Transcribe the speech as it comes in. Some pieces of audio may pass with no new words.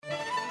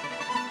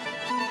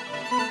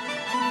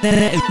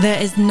There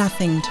is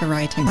nothing to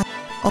writing.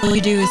 All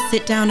you do is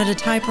sit down at a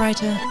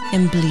typewriter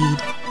and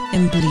bleed,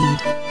 and bleed,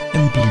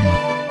 and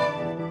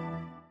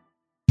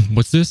bleed.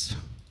 What's this?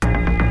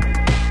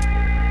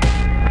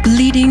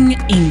 Bleeding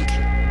Ink,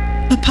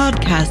 a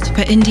podcast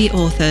for indie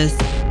authors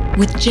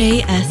with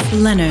J.S.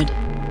 Leonard.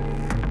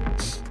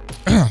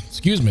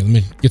 Excuse me, let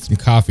me get some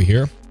coffee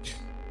here.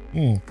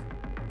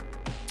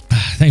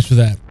 Thanks for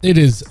that. It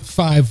is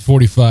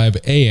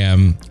 5:45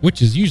 a.m.,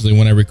 which is usually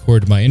when I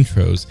record my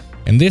intros,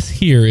 and this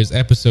here is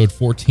episode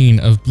 14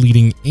 of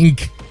Bleeding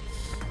Ink,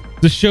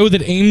 the show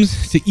that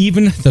aims to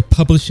even the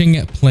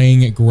publishing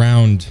playing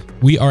ground.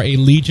 We are a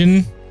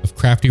legion of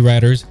crafty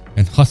writers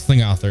and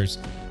hustling authors.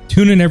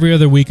 Tune in every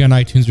other week on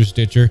iTunes or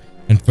Stitcher,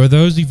 and for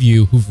those of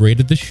you who've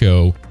rated the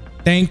show,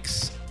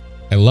 thanks.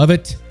 I love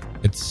it.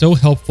 It's so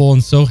helpful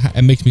and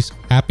it makes me so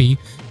happy.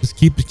 Just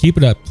keep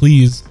it up,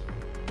 please.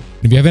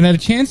 And if you haven't had a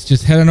chance,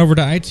 just head on over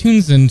to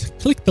iTunes and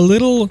click the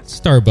little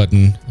star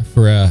button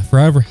for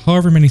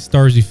however many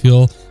stars you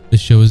feel the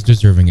show is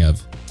deserving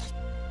of.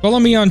 Follow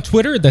me on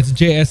Twitter, that's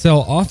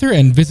JSL Author,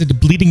 and visit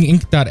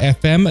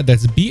bleedingink.fm,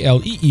 that's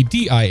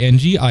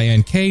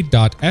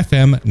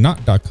BLEEDINGINK.fm,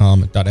 not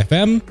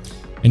 .com.fm.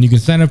 And you can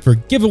sign up for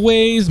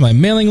giveaways, my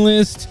mailing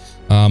list.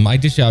 I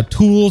dish out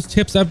tools,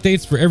 tips,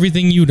 updates for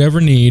everything you'd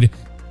ever need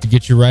to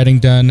get your writing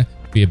done,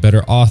 be a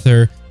better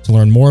author, to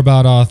learn more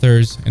about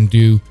authors, and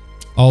do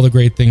all the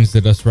great things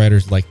that us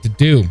writers like to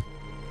do.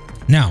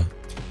 Now,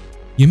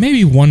 you may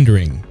be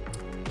wondering,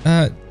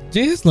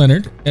 J.S.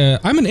 Leonard,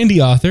 I'm an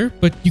indie author,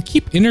 but you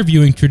keep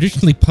interviewing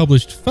traditionally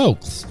published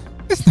folks.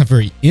 That's not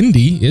very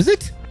indie, is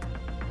it?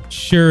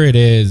 Sure it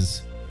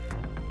is.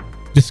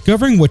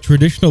 Discovering what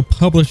traditional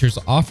publishers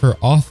offer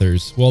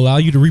authors will allow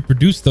you to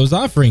reproduce those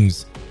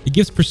offerings. It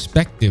gives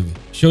perspective,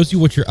 shows you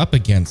what you're up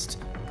against,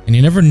 and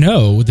you never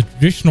know, the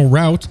traditional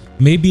route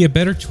may be a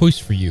better choice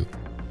for you.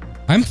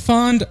 I'm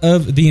fond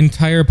of the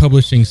entire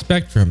publishing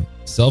spectrum.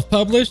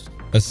 Self-published,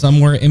 a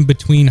somewhere in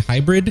between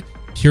hybrid,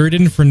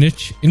 Puritan for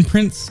niche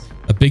imprints,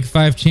 a Big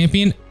Five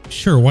champion,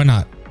 sure, why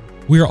not?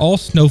 We are all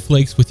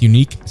snowflakes with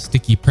unique,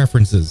 sticky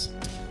preferences.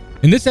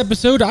 In this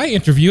episode, I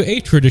interview a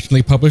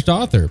traditionally published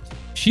author.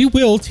 She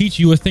will teach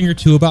you a thing or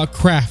two about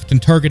craft and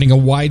targeting a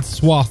wide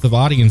swath of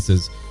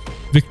audiences.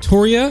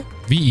 Victoria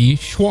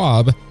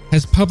Schwab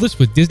has published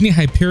with Disney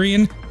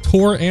Hyperion,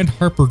 TOR and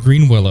Harper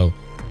Greenwillow,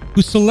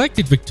 who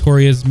selected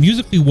Victoria's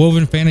musically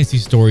woven fantasy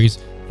stories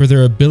for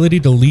their ability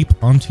to leap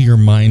onto your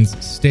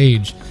mind's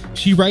stage.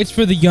 She writes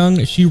for the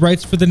young, she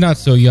writes for the not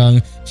so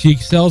young. She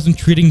excels in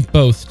treating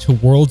both to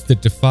worlds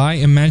that defy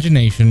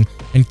imagination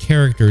and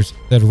characters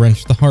that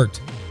wrench the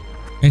heart.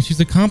 And she's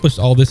accomplished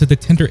all this at the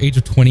tender age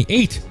of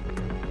 28.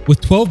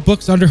 With 12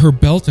 books under her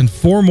belt and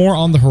 4 more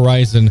on the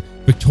horizon,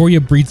 Victoria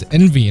breeds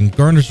envy and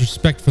garners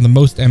respect from the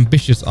most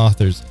ambitious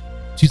authors.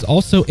 She's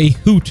also a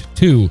hoot,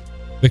 too.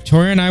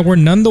 Victoria and I were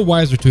none the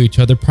wiser to each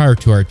other prior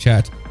to our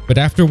chat, but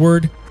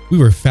afterward, we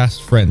were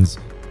fast friends.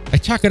 I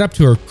chalk it up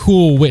to her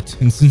cool wit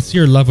and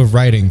sincere love of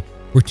writing,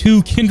 where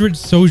two kindred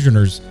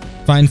sojourners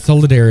find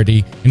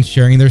solidarity in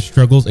sharing their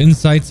struggles,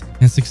 insights,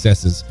 and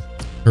successes.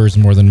 Hers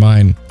more than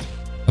mine.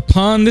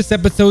 Upon this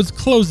episode's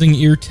closing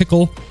ear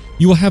tickle,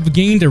 you will have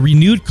gained a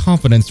renewed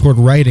confidence toward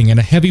writing, and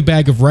a heavy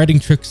bag of writing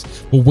tricks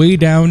will weigh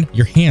down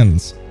your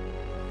hands.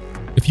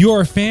 If you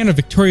are a fan of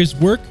Victoria's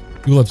work,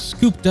 you will have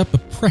scooped up a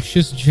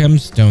precious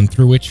gemstone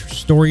through which her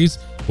stories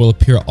will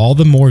appear all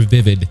the more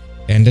vivid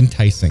and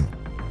enticing.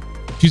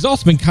 She's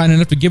also been kind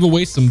enough to give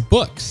away some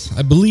books.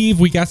 I believe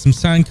we got some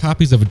signed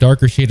copies of A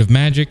Darker Shade of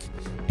Magic,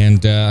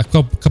 and a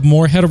couple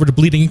more. Head over to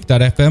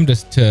bleedingink.fm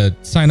just to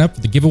sign up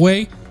for the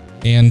giveaway,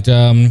 and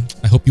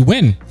I hope you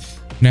win.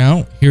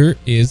 Now, here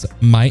is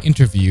my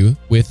interview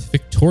with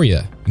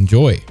Victoria.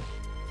 Enjoy.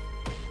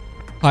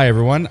 Hi,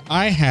 everyone.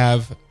 I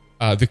have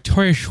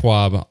Victoria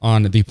Schwab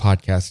on the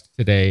podcast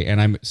today,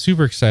 and I'm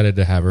super excited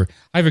to have her.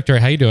 Hi,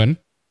 Victoria. How you doing?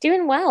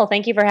 Doing well.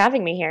 Thank you for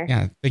having me here.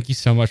 Yeah, thank you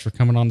so much for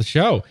coming on the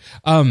show.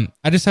 I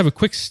just have a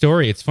quick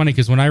story. It's funny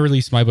because when I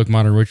released my book,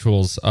 Modern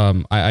Rituals,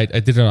 I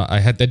did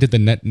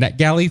the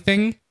NetGalley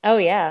thing. Oh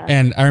yeah.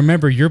 And I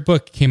remember your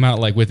book came out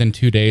like within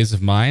 2 days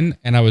of mine,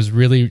 and I was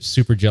really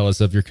super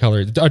jealous of your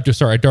color.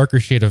 Sorry, A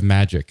Darker Shade of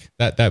Magic.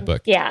 That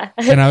book. Yeah.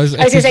 And I was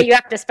gonna say you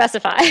have to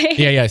specify.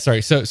 Yeah.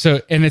 Sorry. So,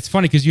 and it's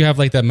funny because you have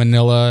like that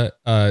Manila.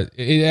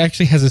 It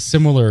actually has a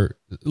similar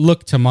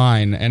look to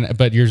mine,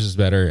 but yours is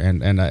better,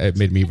 and it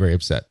made me very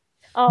upset.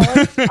 Oh,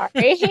 I'm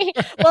sorry.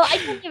 Well,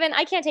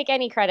 I can't take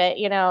any credit,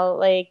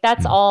 like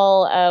that's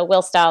all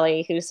Will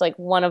Stolley, who's like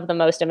one of the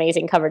most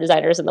amazing cover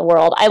designers in the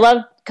world. I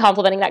love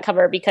complimenting that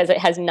cover because it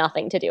has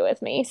nothing to do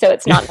with me. So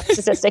it's not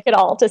narcissistic at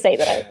all to say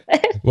that I love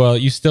it. Well,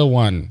 you still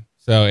won.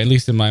 So at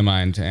least in my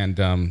mind, and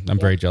I'm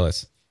very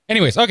jealous.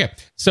 Anyways, okay.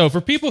 So for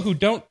people who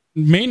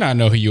may not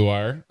know who you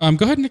are, go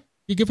ahead and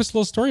you give us a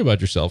little story about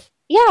yourself.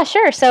 Yeah,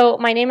 sure. So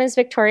my name is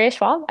Victoria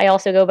Schwab. I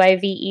also go by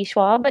V.E.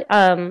 Schwab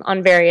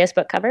on various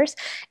book covers.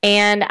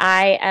 And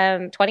I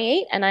am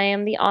 28, and I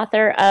am the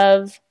author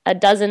of a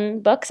dozen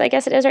books, I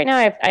guess it is right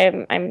now.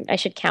 I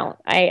should count.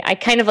 I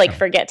kind of like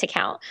forget to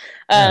count.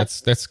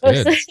 That's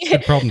good. It's a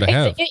good problem to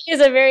have. It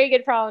is a very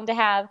good problem to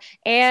have.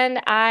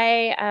 And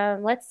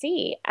let's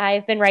see,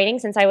 I've been writing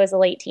since I was a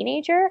late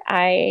teenager.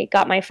 I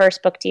got my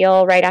first book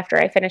deal right after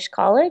I finished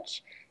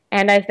college.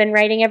 And I've been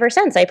writing ever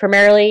since. I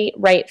primarily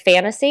write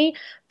fantasy,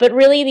 but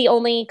really the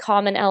only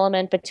common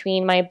element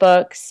between my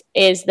books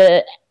is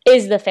the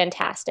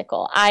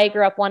fantastical. I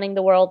grew up wanting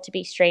the world to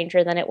be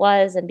stranger than it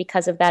was, and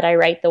because of that, I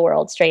write the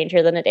world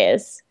stranger than it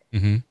is.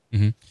 Mm-hmm,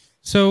 mm-hmm.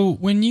 So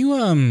when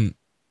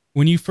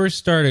you first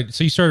started,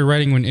 you started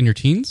writing when in your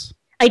teens?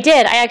 I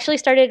did. I actually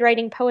started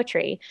writing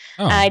poetry.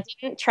 Oh. I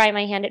didn't try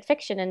my hand at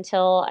fiction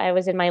until I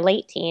was in my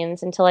late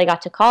teens, until I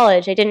got to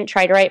college. I didn't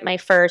try to write my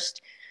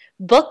first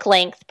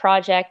book-length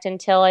project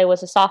until I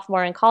was a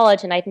sophomore in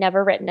college, and I'd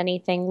never written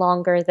anything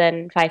longer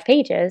than 5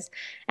 pages,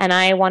 and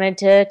I wanted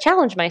to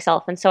challenge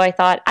myself, and so I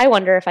thought, I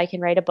wonder if I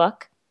can write a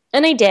book,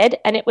 and I did,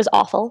 and it was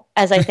awful,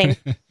 as I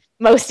think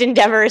most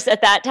endeavors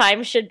at that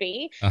time should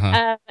be,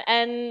 uh-huh.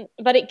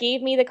 But it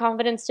gave me the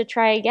confidence to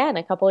try again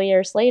a couple of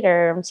years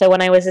later. So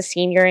when I was a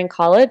senior in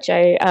college,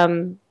 I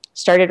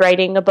started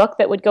writing a book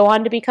that would go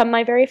on to become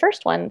my very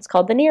first one. It's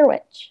called The Near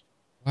Witch.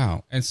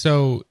 Wow. And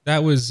so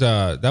that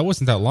wasn't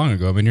that long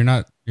ago. I mean,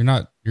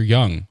 you're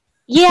young.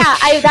 Yeah,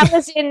 that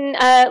was in,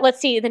 let's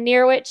see, The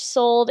Near Witch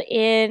sold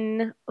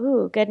in,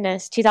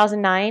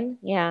 2009.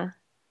 Yeah.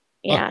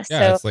 Yeah.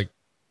 Yeah, it's like,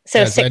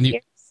 so 6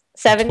 years,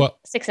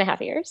 6.5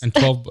 years.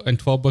 And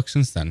 12 books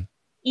since then.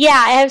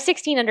 Yeah, I have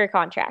 16 under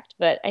contract,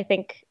 but I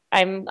think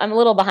I'm a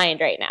little behind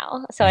right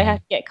now. So I have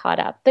to get caught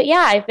up. But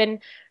yeah, I've been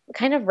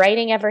kind of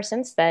writing ever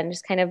since then,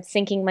 just kind of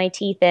sinking my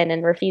teeth in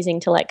and refusing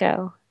to let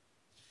go.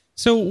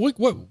 So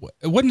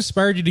what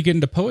inspired you to get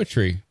into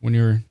poetry when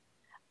you were?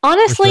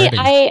 Honestly,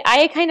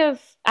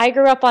 I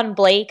grew up on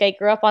Blake. I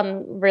grew up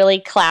on really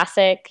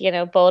classic,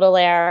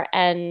 Baudelaire,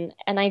 and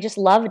I just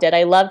loved it.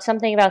 I loved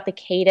something about the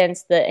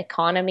cadence, the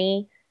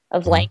economy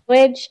of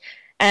language.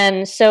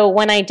 And so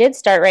when I did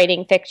start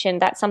writing fiction,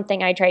 that's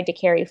something I tried to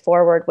carry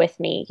forward with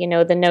me.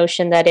 The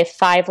notion that if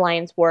 5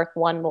 lines work,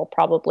 1 will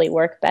probably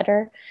work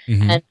better.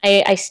 Mm-hmm. And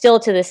I still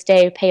to this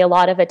day pay a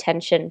lot of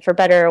attention, for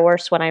better or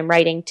worse, when I'm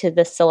writing, to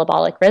the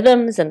syllabolic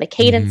rhythms and the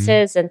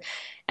cadences and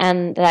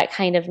that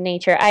kind of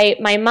nature.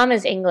 My mom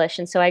is English,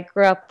 and so I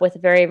grew up with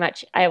very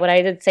much what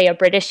I would say a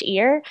British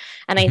ear.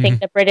 And I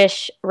think the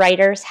British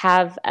writers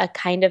have a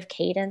kind of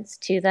cadence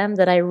to them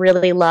that I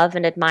really love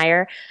and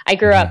admire. I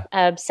grew up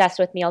obsessed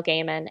with Neil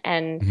Gaimen,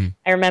 and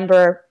I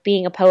remember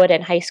being a poet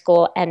in high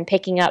school and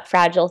picking up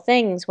Fragile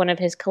Things, one of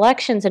his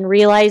collections, and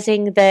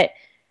realizing that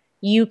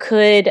you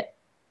could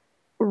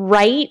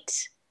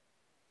write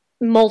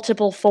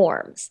multiple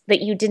forms,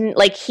 that you didn't,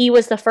 like, he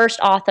was the first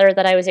author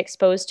that I was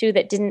exposed to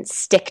that didn't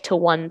stick to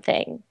one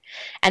thing.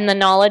 And the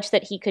knowledge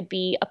that he could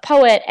be a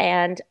poet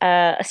and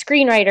a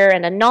screenwriter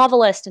and a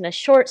novelist and a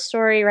short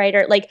story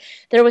writer, like,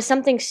 there was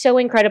something so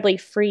incredibly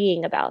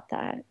freeing about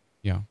that.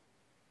 Yeah.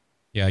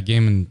 Yeah,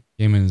 Gaimen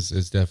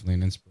is definitely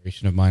an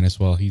inspiration of mine as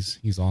well.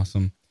 He's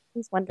awesome.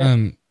 He's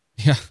wonderful.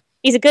 Yeah.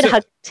 He's a good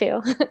hugger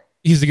too.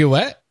 He's a good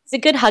what? He's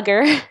a good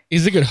hugger.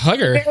 He's a good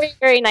hugger. He's a very,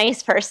 very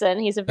nice person.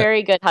 He's a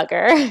very good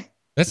hugger.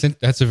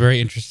 That's a very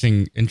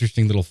interesting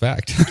little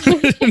fact.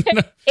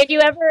 If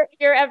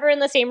you're ever in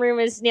the same room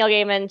as Neil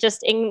Gaimen,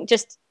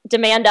 just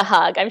demand a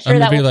hug. I'm sure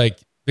that will be like,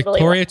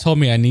 Victoria told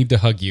me I need to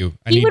hug you.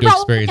 I need to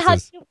experience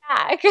this.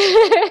 Back.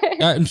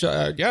 I'm sure,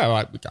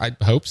 I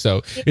hope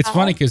so. Yeah. It's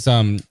funny because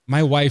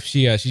my wife,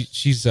 she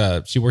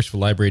works for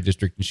Library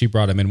District, and she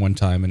brought him in one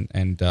time,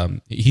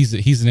 and he's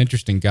an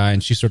interesting guy,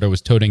 and she sort of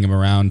was toting him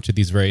around to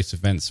these various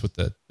events with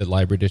the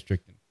Library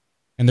District,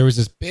 and there was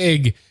this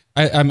big.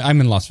 I'm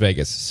in Las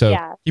Vegas, so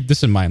keep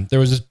this in mind. There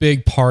was this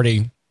big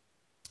party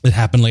that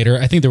happened later.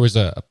 I think there was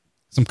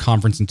some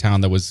conference in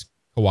town that was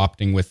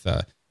co-opting with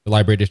the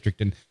Library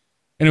District, and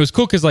it was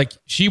cool because, like,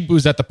 she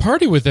was at the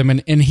party with him,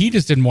 and he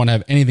just didn't want to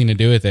have anything to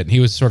do with it. He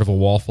was sort of a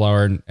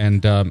wallflower,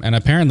 and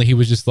apparently he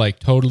was just like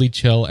totally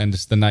chill and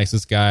just the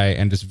nicest guy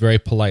and just very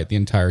polite the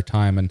entire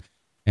time.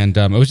 And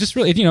it was just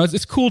really,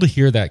 it's cool to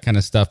hear that kind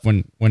of stuff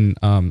when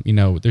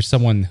there's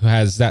someone who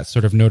has that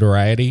sort of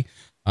notoriety.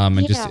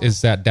 And just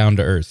is that down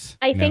to earth.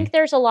 I think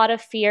there's a lot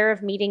of fear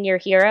of meeting your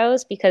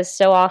heroes because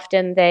so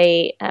often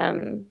they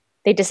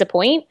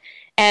disappoint.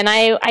 And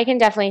I can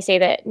definitely say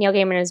that Neil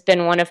Gaimen has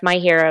been one of my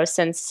heroes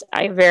since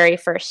I very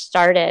first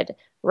started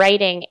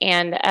writing.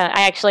 And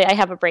I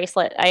have a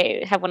bracelet.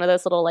 I have one of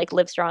those little like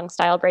Livestrong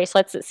style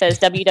bracelets that says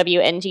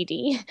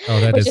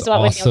WWNGD, which is what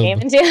awesome. Neil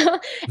Gaimen do.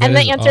 And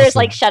the answer is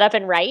like, shut up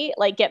and write,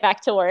 like get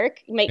back to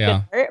work, make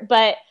good art.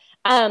 But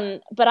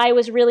I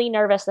was really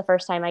nervous the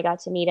first time I got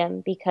to meet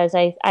him because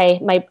I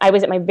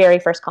was at my very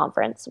first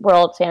conference,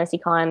 World Fantasy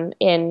Con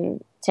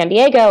in San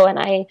Diego, and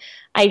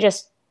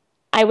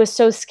I was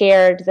so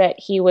scared that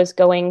he was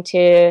going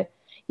to,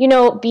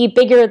 be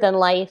bigger than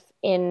life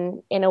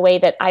in a way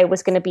that I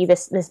was going to be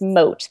this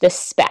moat, this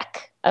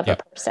speck of a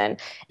person.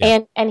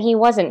 And he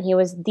wasn't. He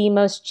was the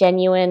most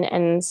genuine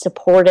and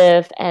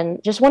supportive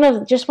and just one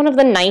of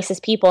the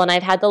nicest people. And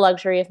I've had the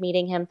luxury of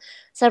meeting him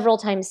several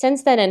times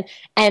since then.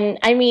 And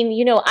I mean,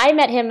 you know, I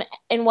met him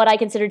in what I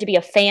consider to be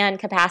a fan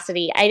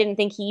capacity. I didn't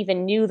think he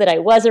even knew that I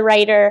was a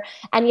writer.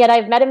 And yet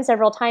I've met him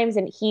several times,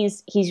 and he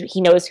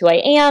knows who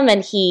I am,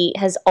 and he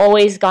has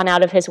always gone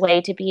out of his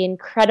way to be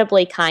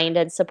incredibly kind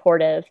and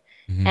supportive.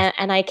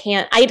 And I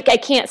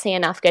can't say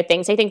enough good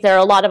things. I think there are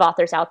a lot of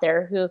authors out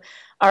there who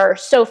are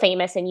so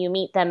famous, and you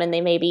meet them and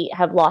they maybe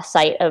have lost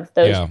sight of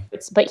those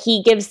roots. But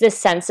he gives this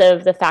sense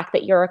of the fact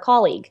that you're a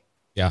colleague.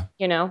 Yeah.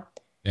 You know?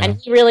 Yeah. And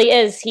he really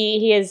is.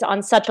 He is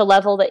on such a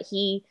level that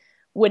he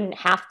wouldn't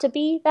have to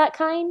be that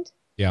kind.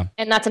 Yeah.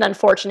 And that's an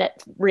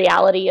unfortunate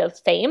reality of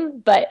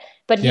fame, but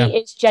he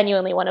is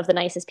genuinely one of the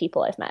nicest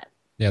people I've met.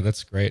 Yeah,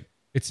 that's great.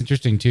 It's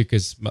interesting too,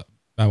 because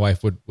my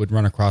wife would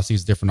run across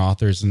these different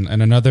authors, and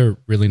another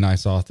really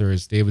nice author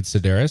is David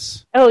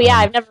Sedaris. Oh yeah,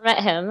 I've never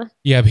met him.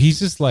 Yeah, but he's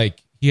just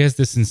like, he has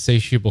this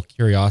insatiable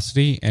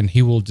curiosity, and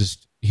he will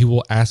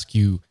ask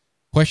you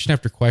question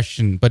after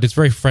question, but it's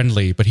very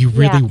friendly, but he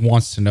really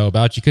wants to know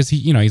about you, because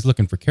he's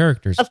looking for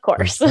characters, of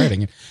course,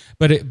 writing.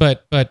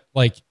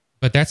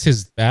 But that's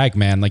his bag,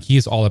 man. Like, he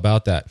is all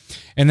about that.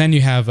 And then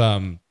you have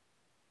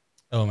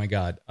oh my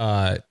God,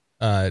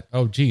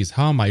 oh geez,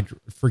 how am I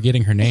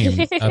forgetting her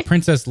name?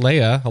 Princess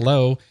Leia.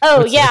 Hello.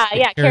 Oh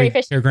Carrie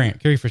Fisher.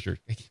 Carrie Fisher.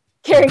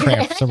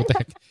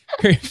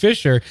 Carrie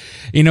Fisher.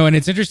 And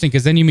it's interesting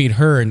because then you meet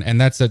her, and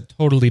that's a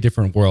totally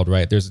different world,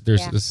 right? There's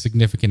a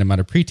significant amount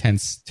of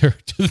pretense to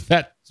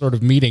that sort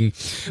of meeting,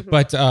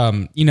 but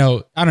I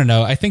don't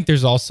know. I think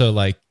there's also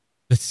like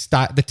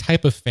the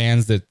type of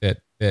fans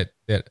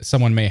that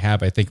someone may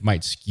have, I think,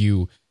 might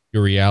skew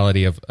your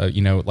reality of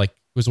like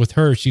it was with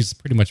her. She's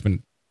pretty much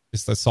been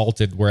just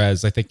assaulted,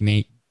 whereas I think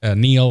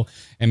Neil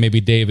and maybe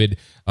David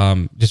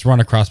just run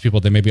across people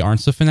that maybe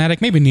aren't so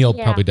fanatic. Maybe Neil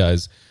probably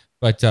does,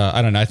 but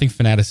I don't know. I think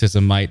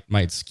fanaticism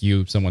might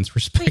skew someone's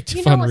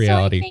perspective on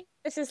reality. So I think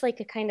this is like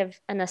a kind of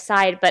an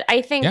aside, but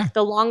I think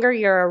the longer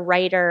you're a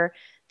writer,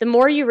 the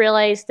more you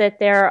realize that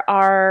there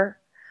are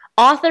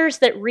authors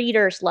that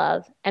readers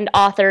love and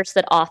authors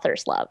that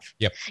authors love.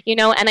 Yep.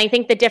 And I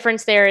think the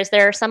difference there is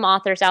there are some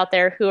authors out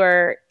there who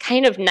are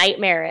kind of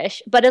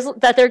nightmarish, but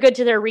that they're good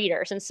to their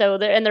readers, and so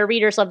their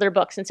readers love their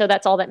books, and so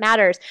that's all that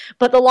matters.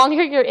 But the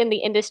longer you're in the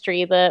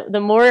industry, the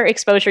more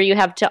exposure you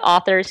have to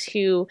authors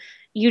who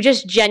you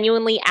just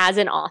genuinely, as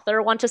an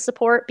author, want to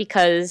support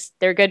because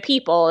they're good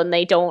people and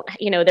they don't,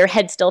 their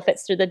head still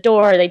fits through the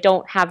door. They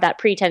don't have that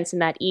pretense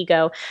and that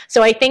ego.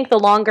 So I think the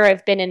longer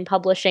I've been in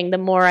publishing, the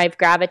more I've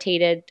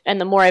gravitated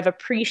and the more I've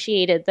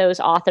appreciated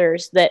those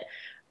authors that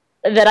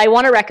I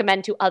want to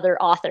recommend to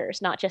other authors,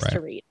 not just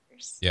to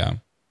readers. Yeah.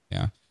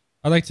 Yeah.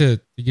 I'd like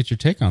to get your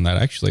take on that,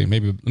 actually.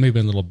 Maybe in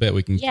a little bit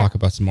we can talk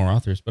about some more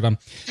authors.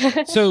 But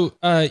so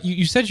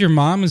you said your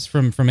mom is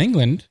from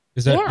England.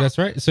 Is that that's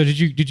right? So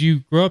did you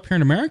grow up here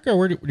in America, or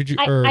where did you?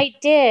 I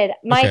did.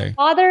 My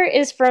father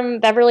is from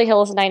Beverly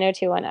Hills and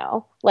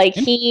 90210. Like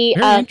very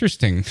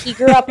interesting. He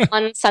grew up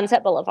on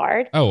Sunset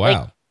Boulevard. Oh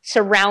wow! Like,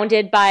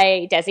 surrounded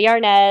by Desi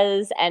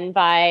Arnaz and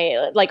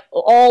by like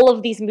all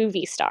of these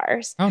movie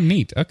stars. Oh,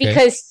 neat. Okay.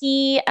 Because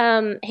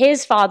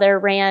his father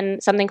ran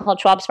something called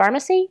Schwab's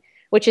Pharmacy,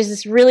 which is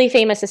this really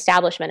famous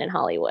establishment in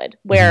Hollywood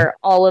where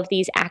all of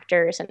these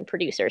actors and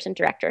producers and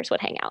directors would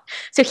hang out.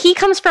 So he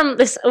comes from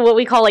this, what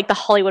we call like the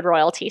Hollywood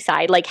royalty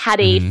side, like had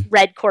a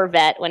red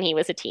Corvette when he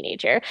was a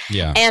teenager.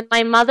 Yeah. And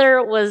my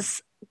mother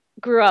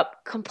grew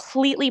up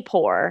completely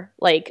poor,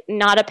 like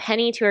not a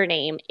penny to her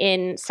name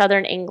in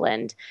Southern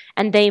England.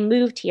 And they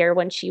moved here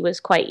when she was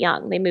quite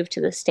young. They moved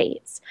to the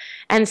States.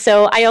 And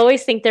so I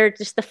always think they're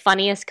just the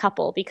funniest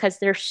couple because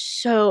they're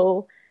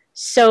so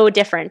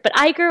different. But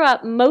I grew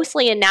up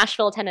mostly in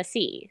Nashville,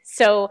 Tennessee.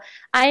 So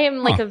I am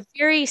like a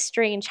very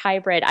strange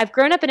hybrid. I've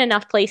grown up in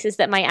enough places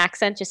that my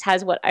accent just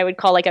has what I would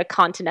call like a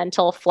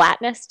continental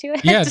flatness to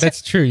it. Yeah,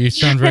 that's true. You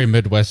sound very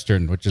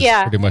Midwestern, which is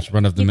pretty much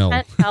run of the mill.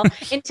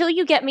 Until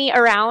you get me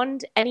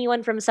around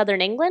anyone from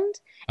Southern England.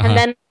 And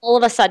then all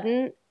of a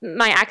sudden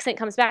my accent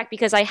comes back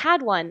because I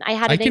had one. I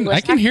had an English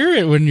accent. I can hear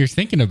it when you're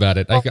thinking about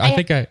it. Well, I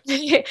think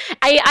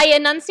I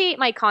enunciate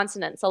my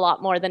consonants a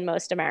lot more than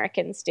most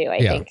Americans do, I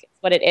think is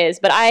what it is.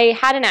 But I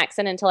had an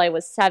accent until I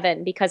was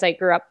 7 because I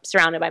grew up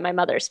surrounded by my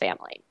mother's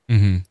family.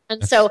 And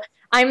so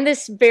I'm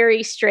this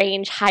very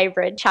strange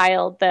hybrid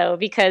child, though,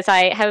 because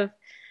I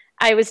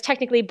was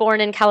technically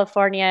born in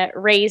California,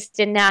 raised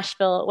in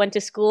Nashville, went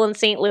to school in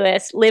St.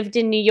 Louis, lived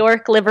in New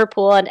York,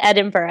 Liverpool, and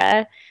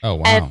Edinburgh. Oh,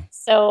 wow. And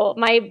so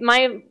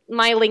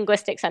my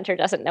linguistic center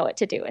doesn't know what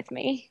to do with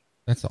me.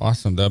 That's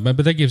awesome, though.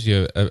 But that gives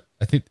you,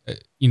 I think,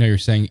 you're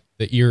saying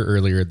the ear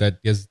earlier,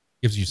 that gives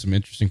you some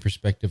interesting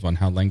perspective on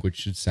how language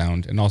should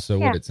sound and also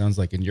what it sounds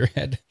like in your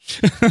head.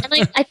 And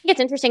I think it's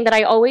interesting that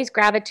I always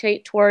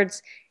gravitate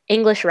towards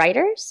English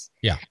writers.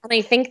 Yeah. And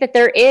I think that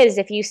there is,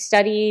 if you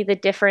study the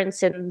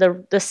difference in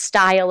the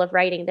style of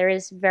writing, there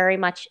is very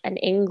much an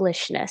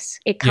Englishness.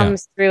 It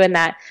comes through in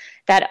that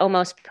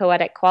almost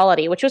poetic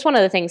quality, which was one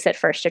of the things that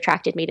first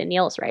attracted me to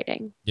Neil's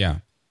writing. Yeah.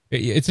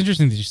 It's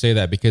interesting that you say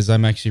that, because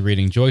I'm actually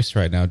reading Joyce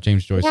right now,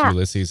 James Joyce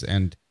Ulysses,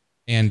 and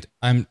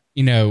I'm,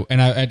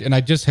 and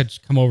I just had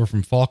come over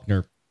from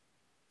Faulkner,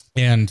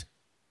 and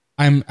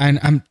I'm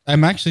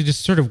actually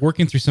just sort of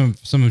working through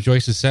some of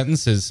Joyce's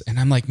sentences, and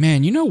I'm like,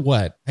 man, you know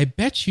what? I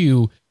bet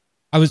you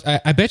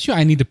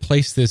I need to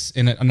place this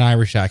in an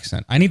Irish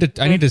accent. I need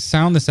to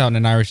sound this out in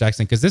an Irish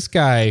accent, because this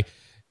guy,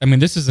 I mean,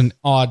 this is an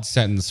odd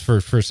sentence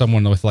for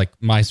someone with like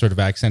my sort of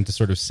accent to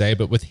sort of say,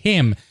 but with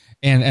him,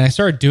 and I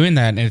started doing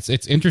that, and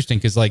it's interesting,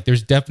 because like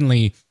there's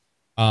definitely,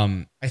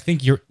 I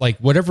think you're like,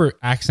 whatever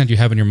accent you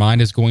have in your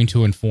mind is going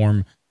to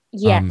inform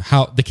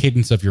how the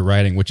cadence of your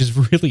writing, which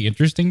is really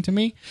interesting to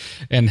me,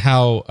 and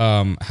how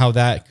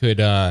that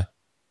could, I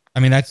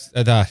mean, that's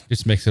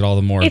just makes it all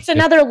the more. It's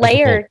another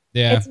layer.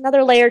 Yeah. It's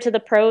another layer to the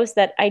prose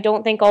that I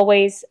don't think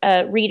always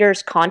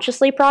readers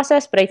consciously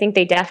process, but I think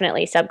they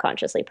definitely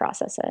subconsciously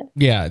process it.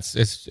 Yeah,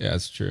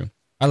 it's true.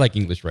 I like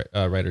English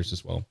writers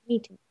as well. Me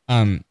too.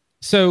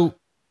 So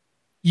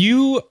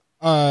you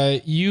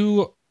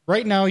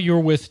right now you're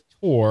with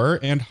TOR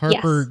and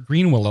Harper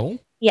Greenwillow.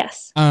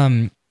 Yes.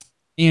 And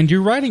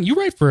you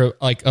write for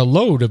like a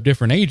load of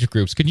different age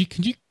groups. Can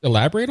you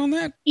elaborate on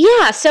that?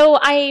 Yeah, so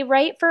I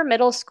write for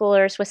middle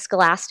schoolers with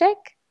Scholastic.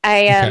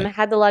 I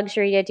had the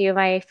luxury to do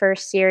my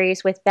first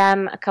series with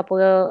them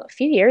a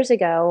few years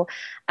ago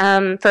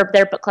for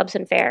their book clubs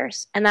and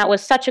fairs. And that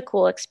was such a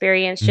cool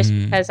experience, just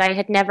because I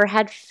had never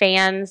had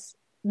fans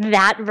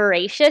that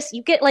voracious.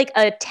 You get like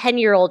a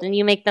 10-year-old and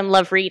you make them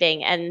love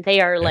reading, and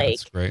they are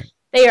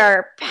they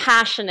are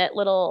passionate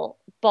little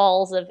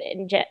balls of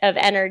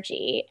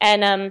energy.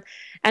 And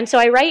so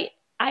I write.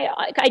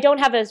 I don't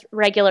have a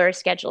regular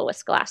schedule with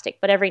Scholastic,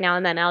 but every now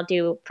and then I'll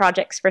do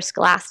projects for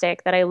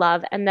Scholastic that I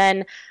love. And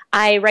then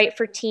I write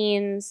for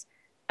teens.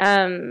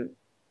 I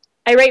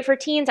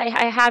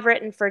have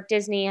written for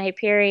Disney,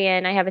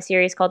 Hyperion. I have a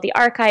series called The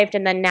Archived.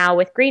 And then now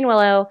with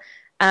Greenwillow,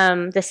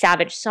 The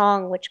Savage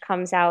Song, which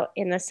comes out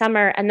in the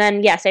summer. And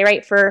then, yes,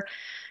 I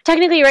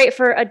technically write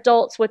for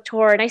adults with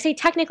TOR. And I say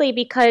technically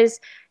because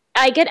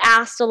I get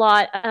asked a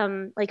lot,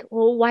 like,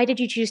 well, why did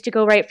you choose to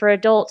go write for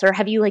adults? Or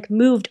have you like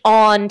moved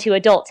on to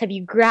adults? Have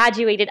you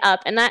graduated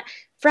up? And that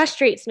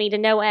frustrates me to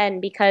no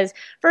end, because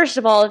first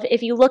of all,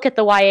 if you look at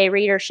the YA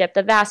readership,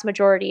 the vast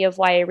majority of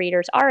YA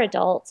readers are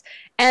adults,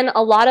 and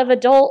a lot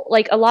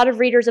of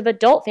readers of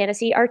adult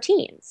fantasy are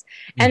teens.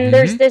 And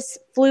there's this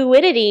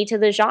fluidity to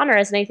the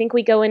genres, and I think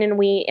we go in and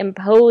we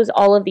impose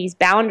all of these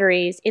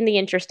boundaries in the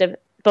interest of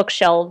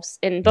bookshelves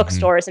in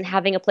bookstores and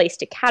having a place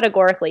to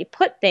categorically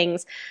put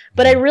things.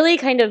 But I really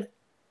kind of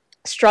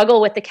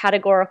struggle with the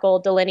categorical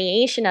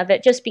delineation of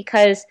it, just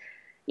because,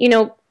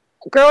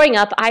 growing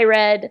up, I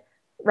read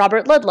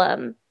Robert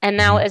Ludlum, and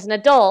now as an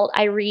adult,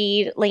 I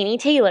read Laini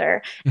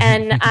Taylor.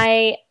 And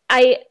I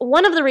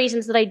one of the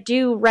reasons that I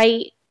do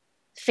write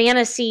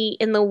fantasy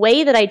in the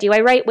way that I do,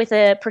 I write with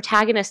a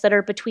protagonist that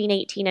are between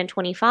 18 and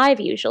 25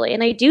 usually.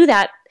 And I do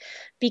that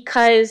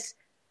because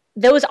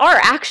those are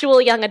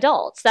actual young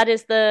adults. That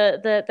is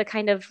the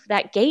kind of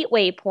that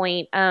gateway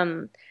point.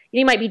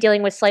 You might be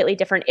dealing with slightly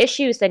different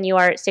issues than you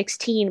are at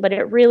 16, but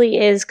it really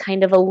is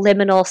kind of a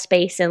liminal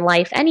space in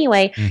life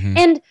anyway.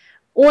 And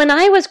when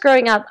I was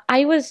growing up,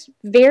 I was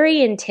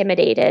very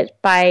intimidated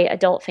by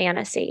adult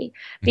fantasy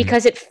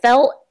because it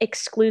felt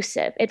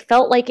exclusive. It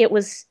felt like it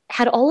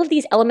had all of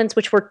these elements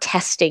which were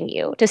testing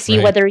you to see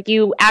whether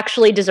you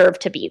actually deserve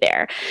to be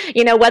there.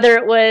 Whether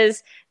it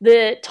was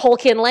the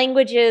Tolkien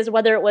languages,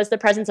 whether it was the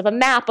presence of a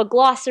map, a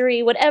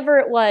glossary, whatever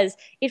it was,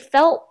 it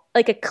felt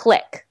like a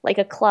clique, like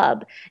a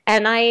club.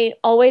 And I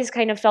always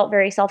kind of felt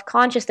very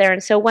self-conscious there.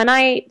 And so when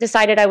I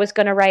decided I was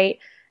going to write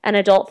an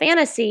adult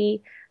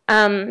fantasy,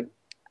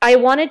 I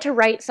wanted to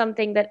write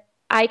something that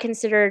I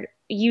considered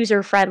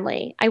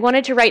user-friendly. I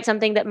wanted to write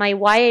something that my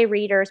YA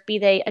readers, be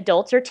they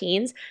adults or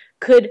teens,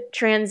 could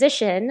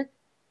transition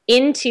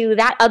into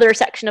that other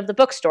section of the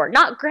bookstore.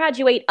 Not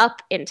graduate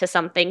up into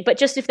something, but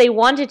just if they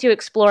wanted to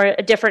explore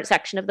a different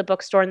section of the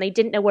bookstore and they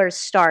didn't know where to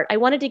start, I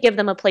wanted to give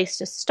them a place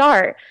to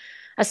start,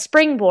 a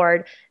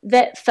springboard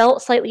that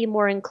felt slightly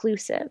more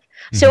inclusive.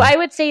 So I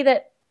would say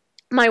that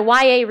my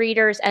YA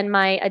readers and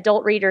my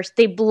adult readers,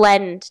 they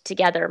blend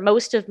together.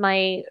 Most of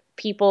my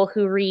people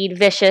who read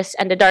Vicious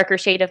and A Darker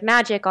Shade of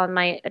Magic on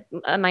my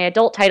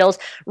adult titles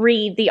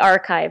read The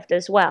Archived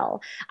as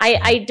well.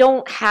 I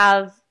don't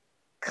have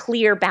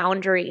clear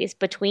boundaries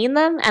between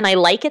them, and I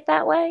like it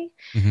that way.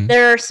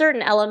 There are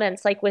certain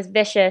elements, like with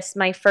Vicious,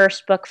 my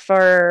first book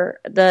for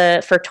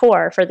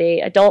TOR, for the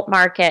adult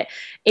market,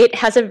 it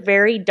has a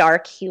very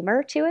dark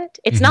humor to it.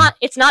 It's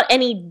not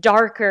any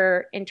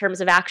darker in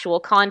terms of actual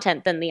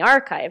content than The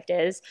Archived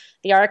is.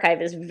 The Archive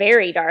is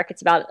very dark.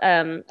 It's about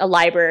a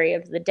library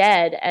of the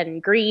dead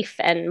and grief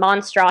and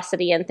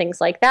monstrosity and things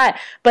like that,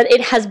 but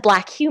it has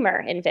black humor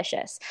in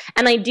Vicious.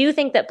 And I do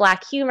think that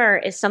black humor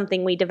is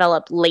something we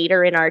develop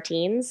later in our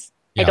teens.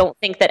 I don't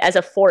think that as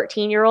a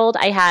 14-year-old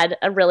I had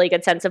a really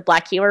good sense of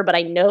Black humor, but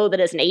I know that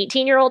as an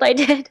 18-year-old I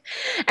did.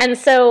 And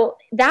so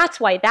that's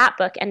why that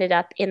book ended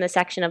up in the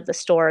section of the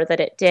store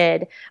that it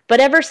did. But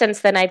ever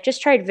since then, I've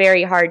just tried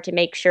very hard to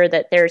make sure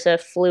that there's a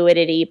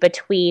fluidity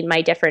between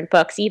my different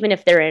books, even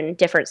if they're in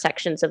different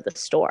sections of the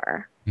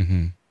store.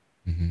 Mm-hmm.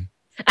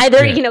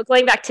 Mm-hmm.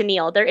 Going back to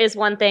Neil, there is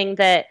one thing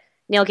that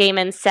Neil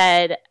Gaimen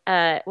said,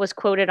 was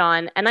quoted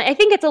on, and I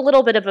think it's a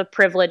little bit of a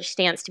privileged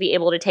stance to be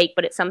able to take,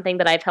 but it's something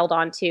that I've held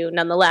on to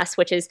nonetheless,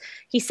 which is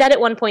he said at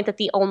one point that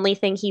the only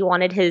thing he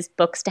wanted his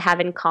books to have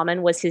in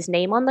common was his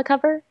name on the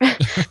cover.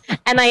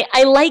 And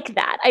I like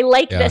that. I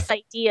like this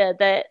idea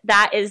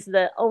that is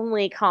the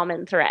only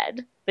common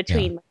thread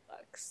between my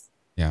books.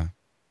 Yeah,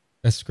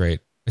 that's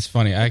great. It's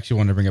funny. I actually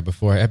wanted to bring up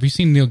before. Have you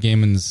seen Neil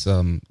Gaiman's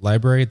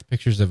library, the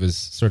pictures of his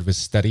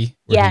study?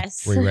 Where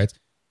he writes?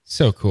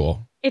 So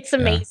cool. It's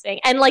amazing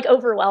and like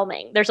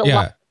overwhelming. There's a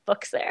lot of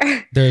books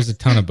there. There's a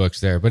ton of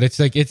books there, but it's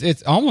like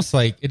it's almost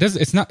like it's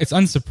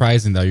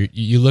unsurprising though.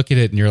 You look at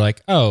it and you're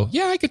like, oh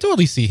yeah, I could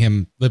totally see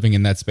him living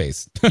in that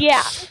space.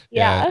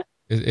 Yeah.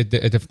 It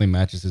definitely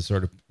matches his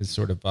sort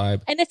of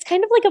vibe. And it's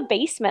kind of like a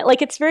basement.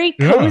 Like it's very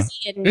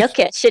cozy and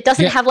nookish. It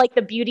doesn't have like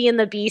the Beauty and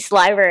the Beast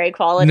library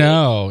quality.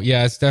 No,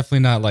 it's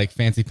definitely not like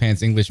fancy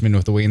pants Englishman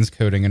with the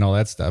wainscoting and all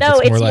that stuff. No,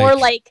 it's more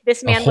like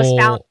this man was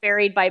found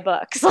buried by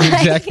books.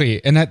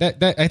 Exactly. And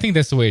that I think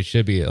that's the way it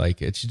should be.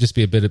 Like it should just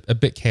be a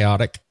bit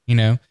chaotic, you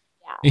know?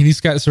 Yeah. And he's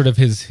got sort of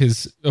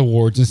his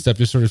awards and stuff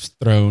just sort of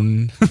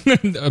thrown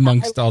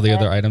amongst all the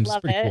other items. It's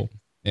pretty cool.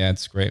 Yeah,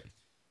 it's great.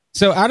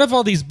 So out of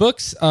all these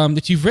books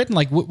that you've written,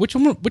 like which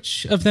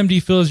of them do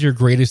you feel is your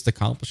greatest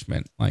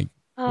accomplishment? Like,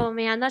 oh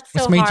man, that's so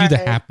hard. What's made you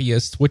the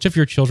happiest? Which of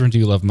your children do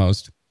you love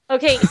most?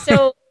 Okay,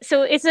 so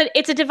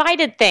it's a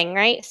divided thing,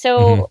 right?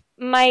 So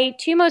my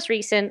two most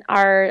recent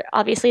are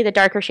obviously the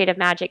Darker Shade of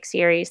Magic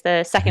series.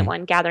 The second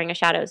one, Gathering of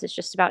Shadows, is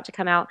just about to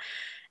come out,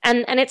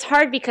 and it's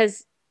hard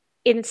because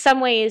in some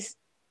ways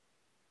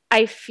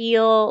I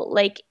feel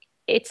like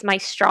it's my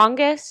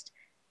strongest,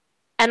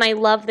 and I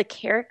love the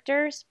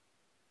characters.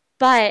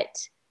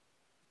 But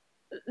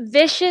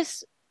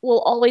Vicious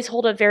will always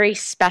hold a very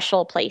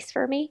special place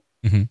for me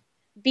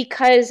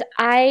because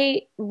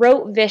I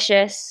wrote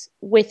Vicious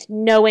with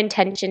no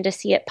intention to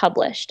see it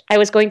published. I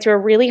was going through a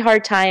really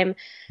hard time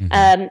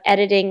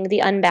editing The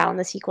Unbound,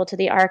 the sequel to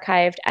The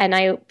Archived, and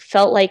I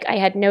felt like I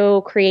had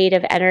no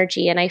creative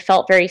energy and I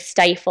felt very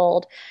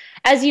stifled,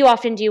 as you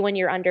often do when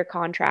you're under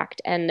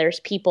contract and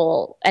there's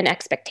people and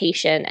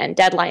expectation and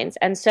deadlines.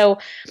 And so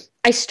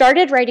I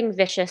started writing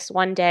Vicious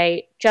one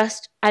day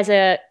just as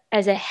a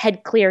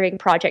head clearing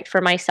project for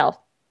myself.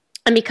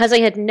 And because I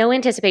had no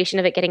anticipation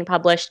of it getting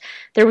published,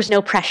 there was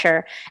no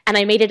pressure. And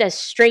I made it as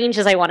strange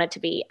as I wanted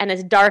to be and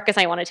as dark as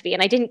I wanted to be.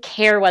 And I didn't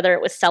care whether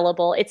it was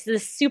sellable. It's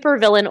this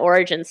supervillain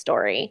origin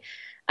story.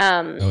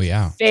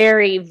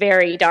 Very,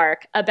 very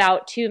dark,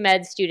 about two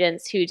med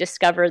students who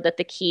discover that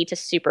the key to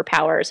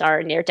superpowers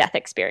are near-death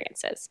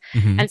experiences.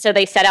 And so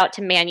they set out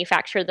to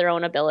manufacture their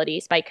own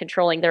abilities by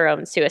controlling their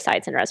own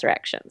suicides and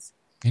resurrections.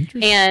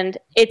 Interesting. And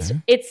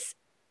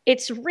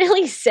it's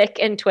really sick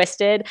and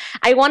twisted.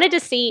 I wanted to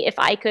see if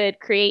I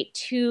could create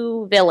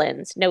two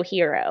villains, no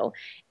hero,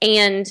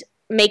 and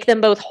make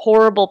them both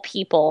horrible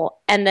people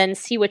and then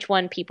see which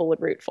one people would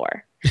root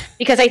for.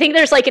 Because I think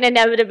there's like an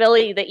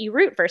inevitability that you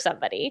root for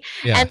somebody.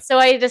 Yeah. And so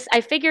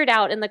I figured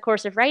out in the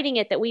course of writing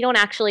it that we don't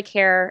actually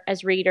care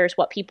as readers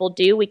what people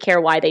do. We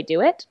care why they do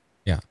it.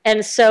 Yeah.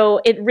 And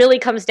so it really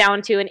comes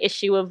down to an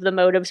issue of the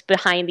motives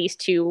behind these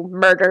two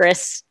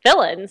murderous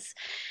villains.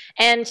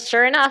 And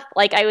sure enough,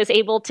 like I was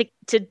able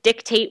to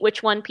dictate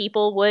which one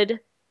people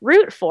would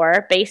root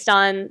for based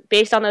on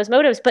those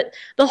motives. But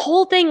the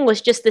whole thing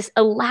was just this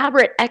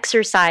elaborate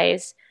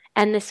exercise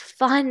and this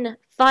fun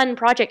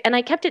project. And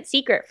I kept it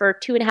secret for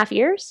 2.5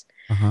 years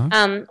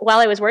while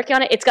I was working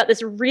on it. It's got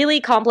this really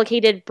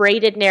complicated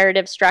braided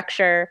narrative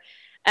structure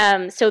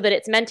so that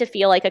it's meant to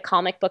feel like a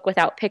comic book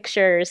without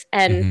pictures.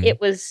 And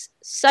it was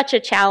such a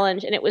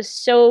challenge and it was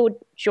so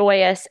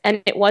joyous.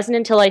 And it wasn't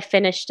until I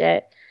finished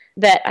it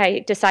that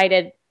I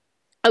decided,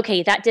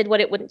 okay, that did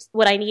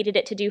what I needed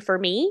it to do for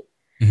me.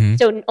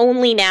 So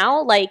only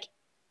now, like,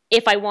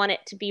 if I want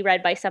it to be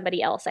read by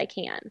somebody else, I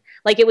can.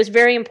 Like, it was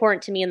very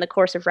important to me in the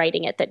course of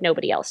writing it that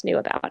nobody else knew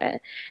about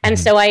it. And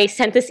so I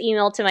sent this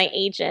email to my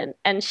agent,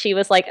 and she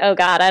was like, oh,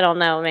 God, I don't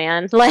know,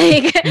 man.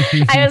 Like,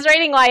 I was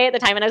writing YA at the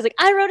time, and I was like,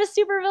 I wrote a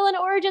supervillain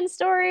origin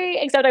story,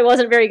 except I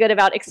wasn't very good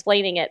about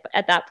explaining it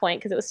at that point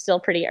because it was still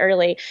pretty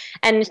early.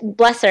 And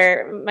bless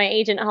her, my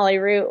agent, Holly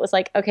Root, was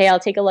like, okay, I'll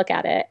take a look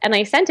at it. And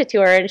I sent it to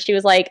her, and she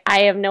was like,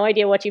 I have no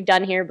idea what you've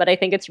done here, but I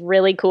think it's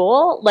really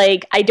cool.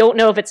 Like, I don't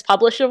know if it's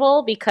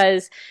publishable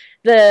because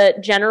the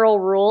general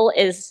rule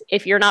is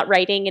if you're not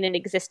writing in an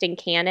existing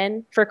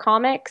canon for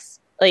comics,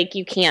 like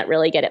you can't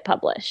really get it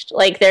published.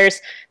 Like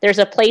there's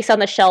a place on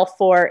the shelf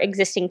for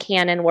existing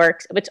canon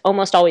works, but it's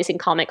almost always in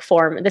comic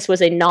form. This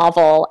was a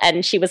novel,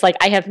 and she was like,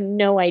 I have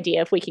no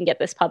idea if we can get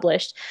this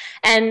published.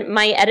 And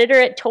my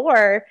editor at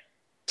TOR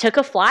took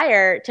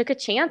a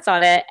chance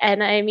on it.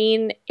 And I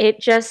mean,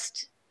 it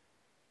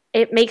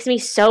it makes me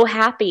so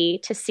happy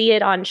to see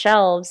it on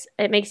shelves.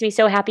 It makes me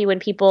so happy when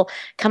people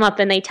come up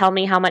and they tell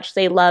me how much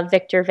they love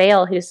Victor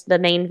Vale, who's the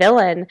main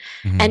villain.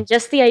 And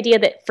just the idea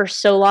that for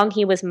so long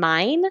he was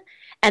mine,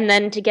 and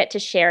then to get to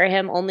share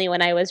him only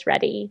when I was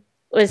ready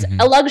was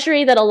a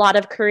luxury that a lot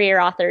of career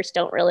authors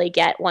don't really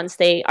get once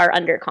they are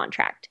under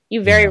contract.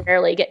 You very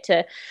rarely get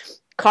to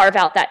carve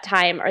out that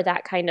time or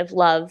that kind of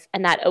love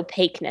and that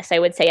opaqueness. I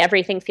would say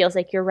everything feels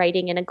like you're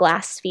writing in a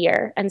glass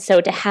sphere. And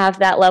so to have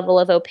that level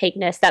of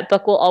opaqueness, that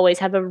book will always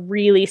have a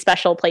really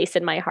special place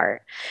in my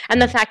heart.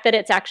 And the fact that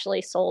it's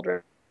actually sold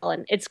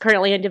and it's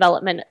currently in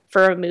development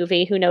for a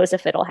movie, who knows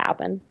if it'll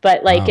happen.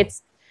 But like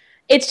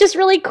it's just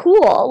really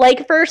cool.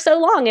 Like for so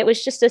long it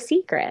was just a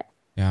secret.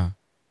 Yeah.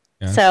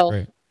 So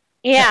great.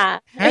 Yeah.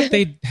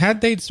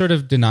 Had they sort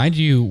of denied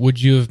you,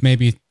 would you have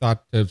maybe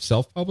thought to have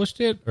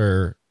self-published it,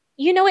 or?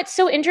 You know, it's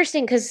so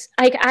interesting because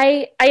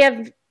I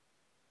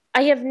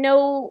have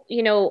no,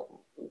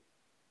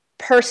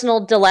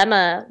 personal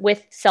dilemma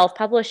with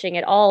self-publishing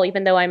at all.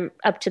 Even though I'm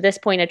up to this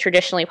point a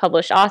traditionally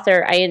published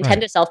author, I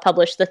intend to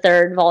self-publish the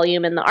 3rd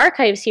volume in the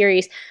archive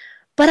series.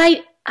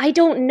 But I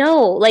don't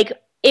know. Like,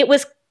 it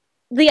was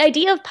the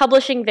idea of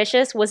publishing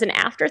Vicious was an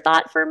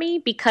afterthought for me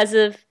because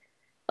of,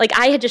 like,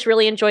 I had just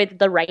really enjoyed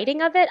the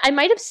writing of it. I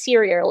might have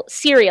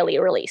serially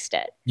released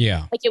it.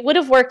 Yeah. Like, it would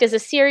have worked as a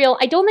serial.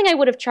 I don't think I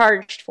would have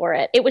charged for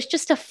it. It was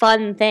just a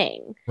fun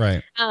thing.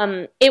 Right.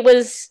 I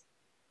was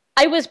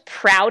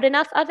proud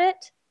enough of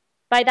it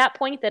by that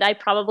point that I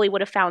probably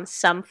would have found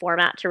some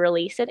format to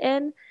release it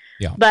in.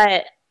 Yeah.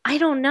 But I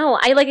don't know.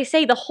 Like I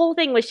say, the whole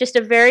thing was just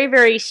a very,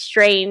 very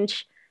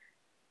strange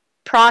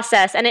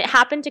process. And it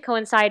happened to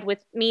coincide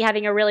with me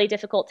having a really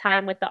difficult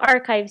time with the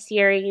archive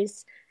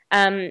series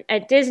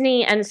at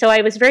Disney, and so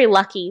I was very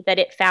lucky that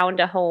it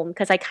found a home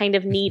because I kind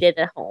of needed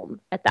a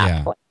home at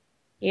that point,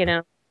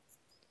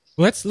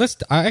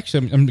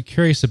 I'm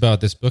curious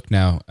about this book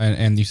now,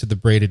 and you said the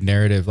braided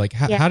narrative. Like,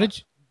 how did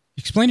you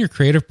explain your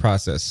creative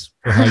process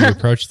for how you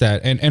approach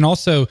that, and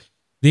also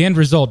the end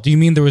result? Do you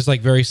mean there was like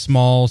very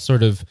small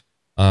sort of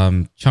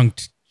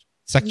chunked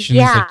sections,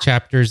 like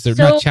chapters? They're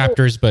not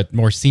chapters, but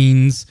more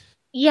scenes.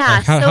 Yeah.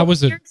 Like how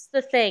was it? Here's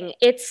the thing.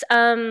 It's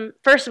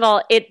first of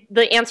all,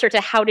 the answer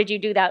to how did you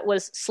do that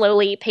was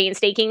slowly,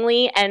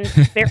 painstakingly, and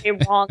very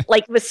wrong.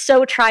 Like, it was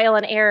so trial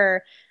and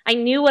error. I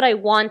knew what I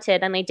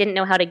wanted, and I didn't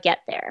know how to get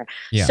there.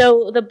 Yeah.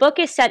 So the book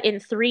is set in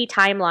 3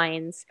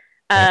 timelines.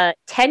 10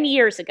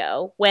 years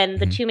ago, when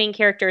the 2 main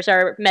characters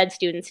are med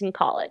students in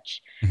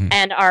college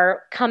and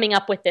are coming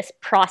up with this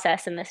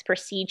process and this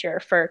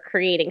procedure for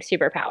creating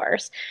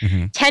superpowers.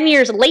 10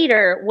 years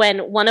later,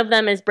 when one of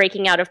them is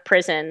breaking out of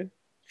prison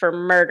for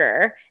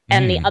murder,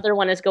 and the other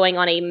one is going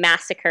on a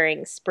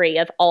massacring spree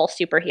of all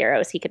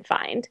superheroes he could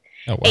find.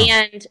 Oh, wow.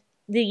 And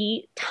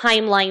the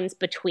timelines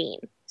between.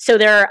 So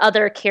there are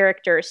other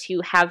characters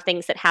who have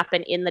things that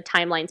happen in the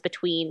timelines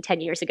between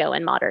 10 years ago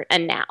and modern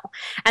and now.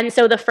 And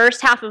so the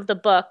first half of the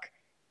book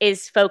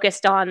is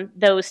focused on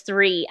those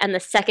 3, and the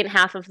second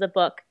half of the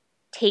book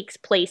takes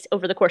place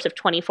over the course of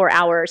 24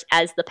 hours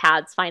as the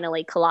paths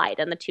finally collide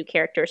and the 2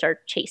 characters are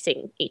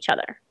chasing each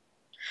other.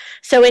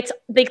 So it's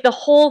like the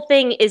whole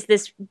thing is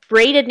this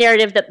braided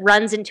narrative that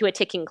runs into a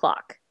ticking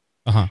clock.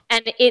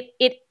 And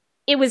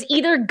it was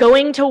either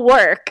going to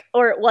work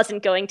or it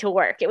wasn't going to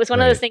work. It was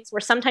one of those things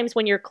where sometimes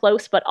when you're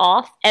close but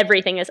off,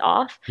 everything is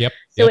off.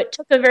 So it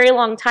took a very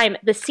long time.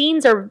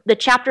 The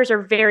chapters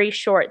are very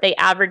short. They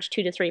average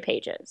 2 to 3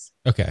 pages.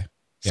 Okay.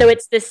 So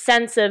it's this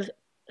sense of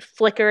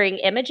flickering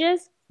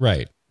images.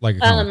 Right. Like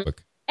a comic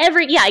book.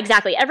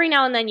 Exactly. Every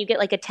now and then you get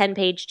like a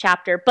 10-page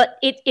chapter, but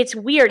it's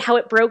weird how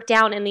it broke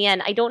down in the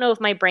end. I don't know if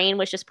my brain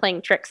was just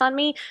playing tricks on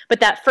me, but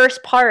that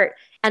first part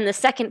and the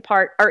second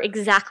part are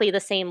exactly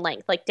the same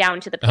length, like down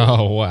to the page.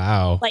 Oh,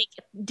 wow. Like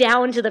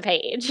down to the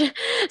page.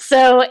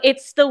 So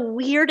it's the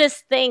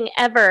weirdest thing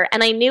ever.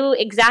 And I knew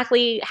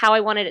exactly how I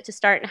wanted it to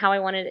start and how I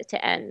wanted it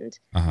to end.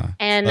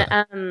 And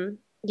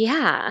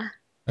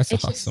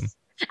That's awesome.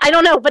 I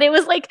don't know, but it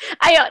was like,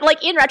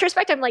 in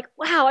retrospect, I'm like,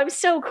 wow, I'm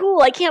so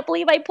cool. I can't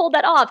believe I pulled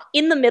that off.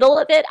 In the middle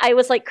of it, I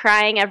was like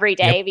crying every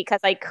day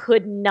because I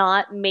could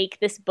not make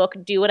this book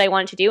do what I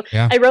wanted to do.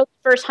 Yeah. I wrote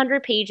the first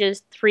 100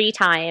 pages 3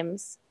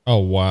 times. Oh,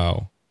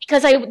 wow.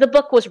 Because the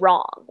book was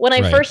wrong. When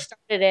I first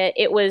started it,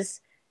 it was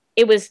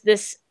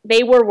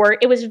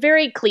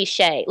very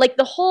cliche. Like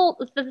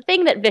the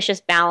thing that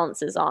Vicious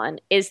balances on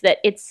is that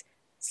it's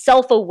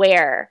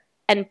self-aware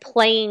and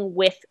playing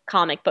with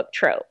comic book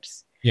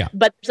tropes. Yeah.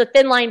 But there's a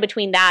thin line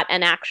between that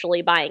and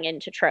actually buying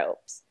into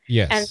tropes.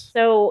 Yes. And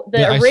so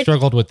I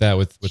struggled with that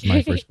with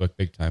my first book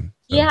big time.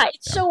 So,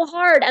 it's so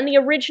hard. And the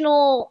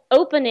original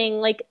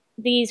opening, like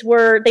they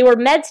were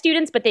med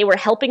students, but they were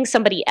helping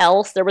somebody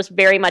else. There was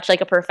very much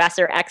like a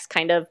Professor X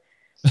kind of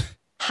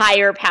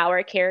higher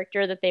power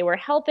character that they were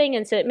helping.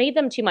 And so it made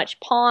them too much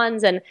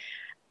pawns. And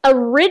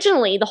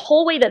originally the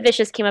whole way that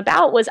Vicious came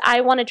about was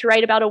I wanted to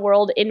write about a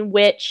world in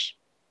which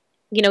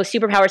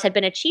superpowers had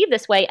been achieved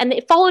this way, and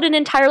it followed an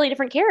entirely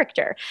different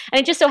character.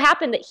 And it just so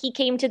happened that he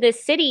came to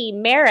this city,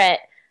 Merritt,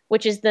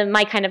 which is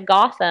my kind of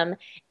Gotham,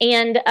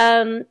 and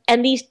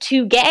these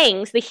two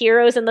gangs, the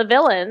heroes and the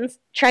villains,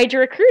 tried to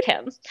recruit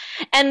him.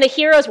 And the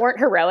heroes weren't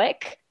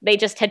heroic. They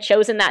just had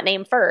chosen that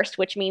name first,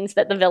 which means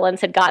that the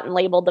villains had gotten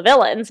labeled the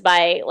villains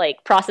by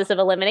like process of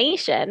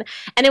elimination.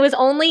 And it was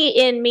only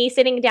in me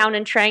sitting down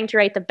and trying to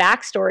write the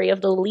backstory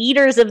of the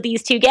leaders of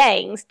these two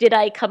gangs did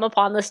I come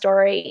upon the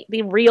story,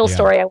 the real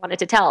story I wanted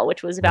to tell,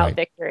 which was about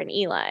Victor and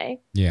Eli.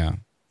 Yeah.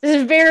 This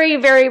is very,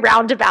 very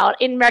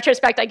roundabout. In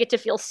retrospect, I get to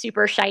feel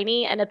super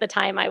shiny. And at the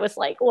time I was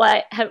like,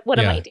 what am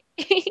I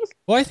doing?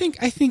 Well, I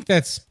think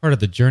that's part of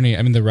the journey.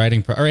 I mean, the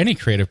writing or any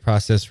creative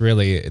process,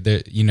 really,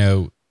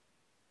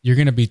 you're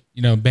going to be,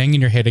 banging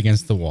your head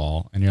against the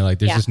wall and you're like,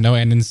 there's just no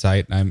end in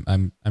sight.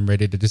 I'm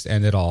ready to just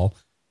end it all.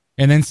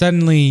 And then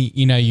suddenly,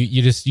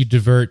 you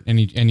divert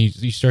and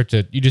you start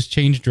to, you just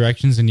change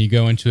directions and you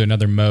go into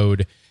another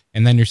mode,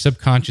 and then your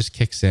subconscious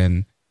kicks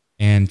in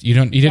and you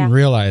didn't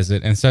realize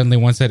it. And suddenly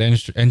once that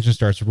engine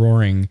starts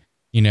roaring,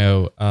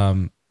 you'll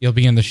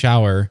be in the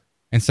shower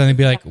and suddenly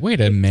be like,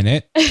 wait a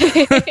minute.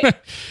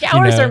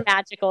 Showers are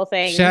magical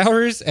things.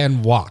 Showers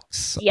and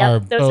walks. Yeah,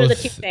 those are the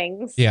two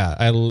things.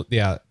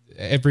 Yeah.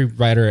 Every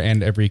writer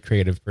and every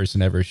creative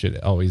person ever should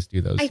always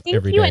do those. I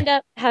think you end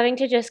up having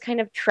to just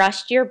kind of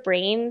trust your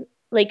brain.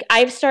 Like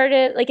I've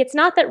started, like it's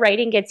not that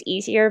writing gets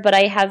easier, but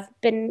I have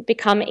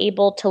become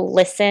able to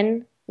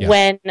listen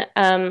when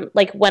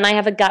I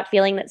have a gut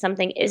feeling that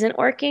something isn't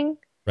working.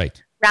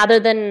 Right. Rather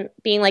than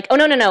being like, oh,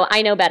 no,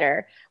 I know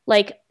better.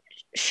 Like,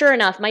 sure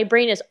enough, my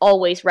brain is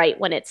always right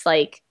when it's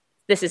like,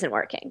 this isn't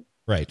working.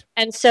 Right.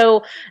 And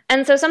so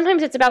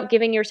sometimes it's about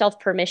giving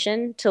yourself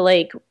permission to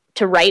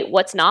write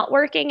what's not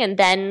working, and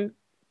then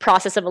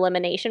process of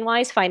elimination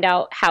wise, find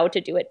out how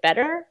to do it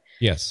better.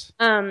 Yes.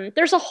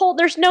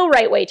 There's no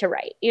right way to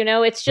write,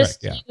 it's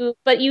just,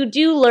 but you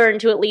do learn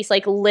to at least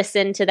like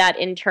listen to that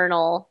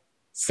internal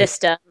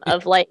system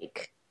of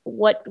like,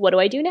 what do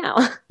I do now?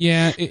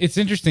 Yeah. It's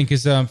interesting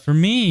because for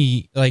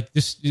me, like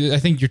this, I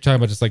think you're talking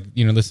about just like,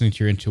 listening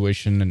to your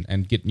intuition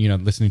and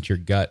getting, listening to your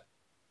gut.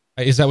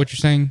 Is that what you're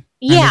saying?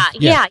 Yeah.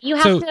 You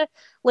have to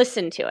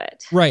listen to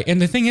it. Right.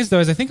 And the thing is, though,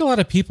 is I think a lot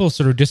of people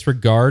sort of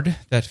disregard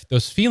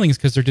those feelings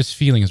because they're just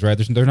feelings, right?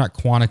 They're not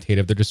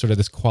quantitative. They're just sort of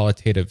this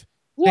qualitative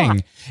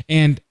thing.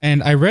 And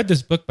I read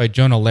this book by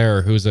Jonah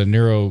Lehrer, who's a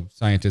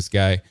neuroscientist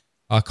guy,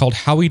 called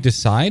How We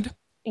Decide.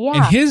 Yeah.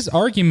 And his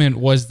argument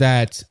was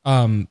that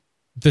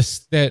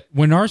that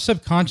when our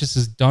subconscious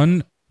is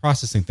done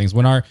processing things,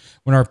 when our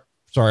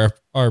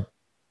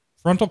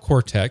frontal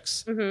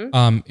cortex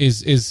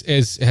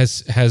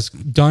has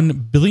done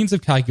billions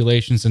of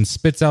calculations and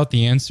spits out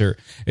the answer,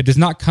 it does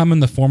not come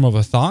in the form of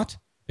a thought.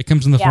 It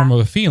comes in the form of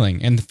a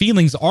feeling, and the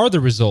feelings are the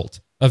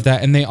result of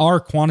that, and they are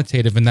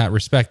quantitative in that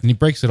respect. And he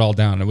breaks it all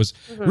down. It was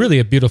really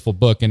a beautiful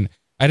book, and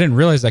I didn't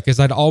realize that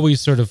because I'd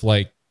always sort of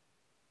like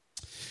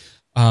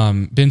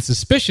been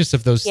suspicious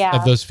of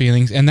those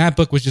feelings, and that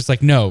book was just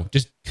like, no,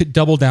 just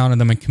double down on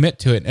them and commit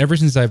to it. And ever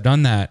since I've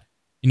done that,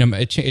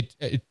 it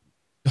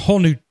a whole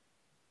new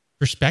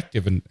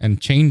perspective and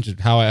changed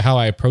how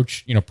I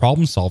approach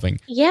problem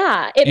solving.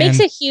 Yeah, it makes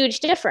a huge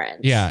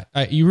difference. Yeah,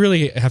 you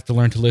really have to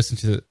learn to listen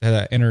to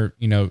that inner.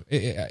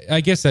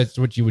 I guess that's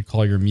what you would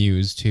call your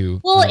muse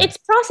too. Well, it's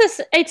process.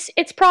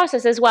 It's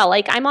process as well.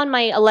 Like I'm on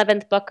my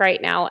 11th book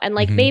right now, and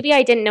like maybe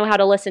I didn't know how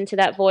to listen to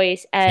that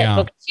voice at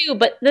book 2,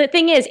 but the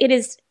thing is, it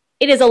is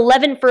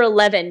 11 for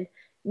 11.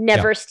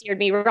 Never steered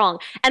me wrong.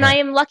 And I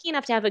am lucky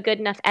enough to have a good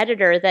enough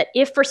editor that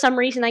if for some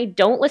reason I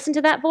don't listen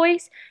to that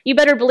voice, you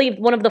better believe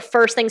one of the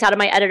first things out of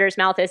my editor's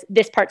mouth is,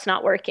 this part's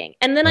not working.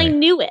 And then I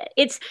knew it.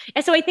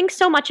 And so I think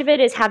so much of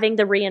it is having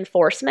the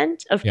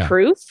reinforcement of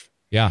proof.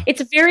 Yeah.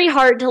 It's very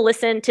hard to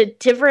listen to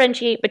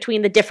differentiate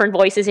between the different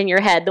voices in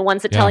your head, the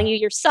ones that telling you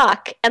you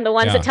suck and the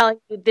ones that telling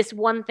you this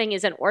one thing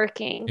isn't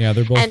working. Yeah,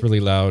 they're both really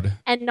loud.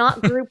 And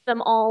not group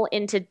them all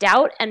into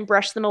doubt and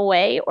brush them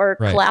away or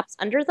collapse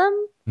under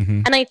them.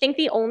 And I think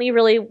the only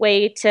really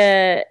way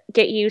to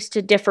get used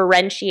to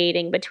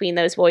differentiating between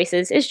those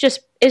voices is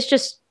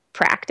just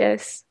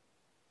practice.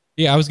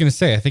 Yeah, I was going to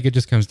say, I think it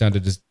just comes down to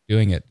just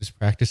doing it, just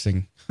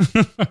practicing.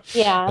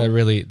 Yeah. That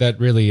really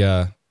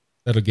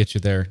that'll get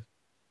you there.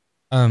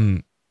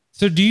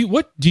 So do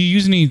you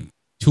use any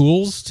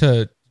tools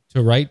to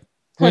write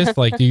with?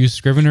 Like, do you use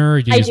Scrivener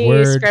or do you use Word?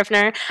 Use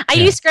Scrivener. I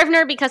use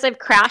Scrivener because I've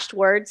crashed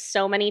words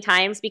so many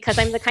times because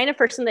I'm the kind of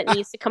person that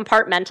needs to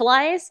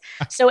compartmentalize.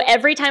 So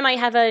every time I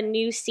have a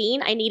new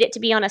scene, I need it to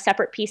be on a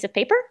separate piece of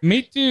paper.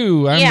 Me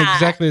too. I'm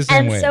exactly the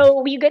same way. And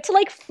so you get to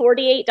like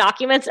 48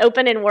 documents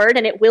open in Word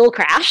and it will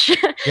crash.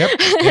 Yep.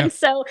 And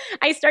so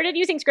I started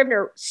using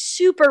Scrivener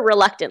super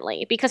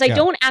reluctantly because I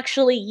don't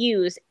actually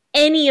use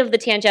any of the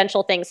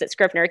tangential things that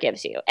Scrivener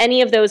gives you,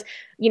 any of those,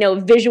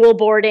 visual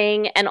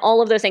boarding and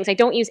all of those things. I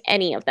don't use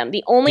any of them.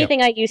 The only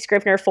thing I use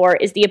Scrivener for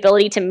is the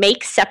ability to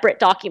make separate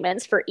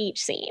documents for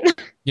each scene.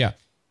 Yeah.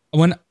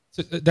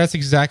 So that's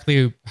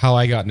exactly how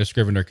I got into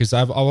Scrivener, because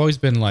I've always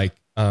been like,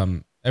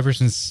 ever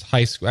since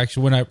high school,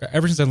 actually,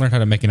 ever since I learned how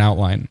to make an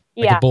outline,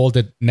 like a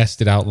bolded,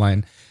 nested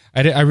outline,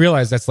 I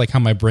realize that's like how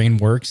my brain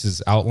works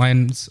is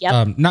outlines.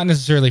 Yep. Not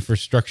necessarily for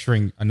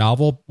structuring a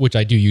novel, which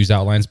I do use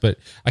outlines, but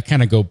I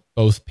kind of go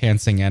both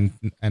pantsing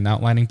and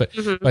outlining. But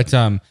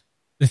the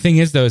thing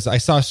is, though, is I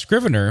saw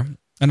Scrivener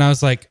and I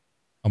was like,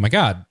 oh my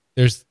God,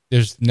 there's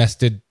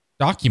nested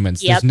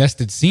documents, there's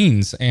nested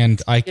scenes,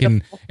 and I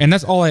can, and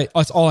that's all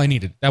I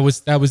needed. That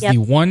was the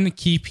one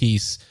key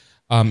piece.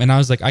 And I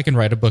was like, I can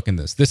write a book in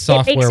this. This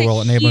software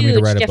will enable me to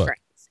write a book.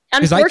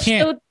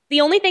 Unfortunately,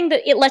 the only thing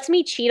that it lets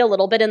me cheat a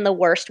little bit in the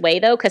worst way,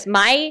 though, because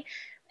my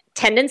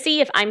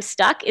tendency, if I'm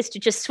stuck, is to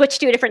just switch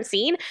to a different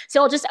scene.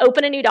 So I'll just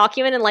open a new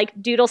document and like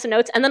doodle some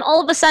notes, and then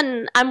all of a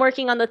sudden I'm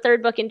working on the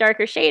third book in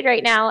Darker Shade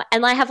right now,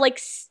 and I have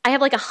like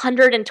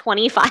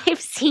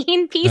 125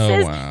 scene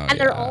pieces, and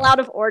they're all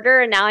out of order,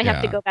 and now I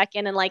have to go back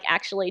in and like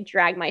actually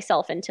drag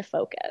myself into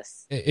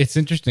focus. It's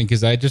interesting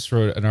because I just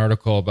wrote an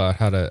article about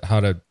how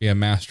to be a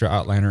master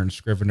outliner and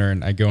scrivener,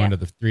 and I go into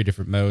the 3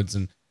 different modes,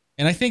 and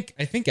I think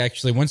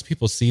actually once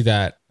people see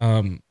that,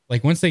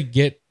 like once they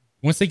get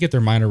their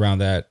mind around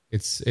that,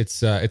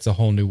 it's a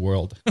whole new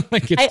world.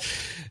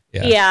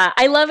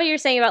 I love what you're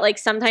saying about like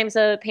sometimes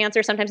a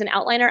pantser, sometimes an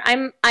outliner.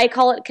 I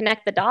call it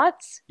connect the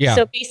dots. Yeah.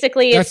 So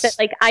basically it's that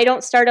like I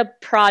don't start a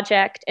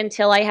project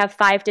until I have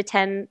 5 to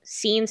 10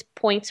 scenes,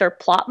 points, or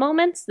plot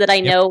moments that I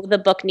know the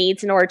book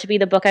needs in order to be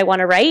the book I want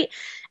to write.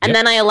 And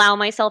then I allow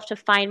myself to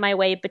find my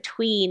way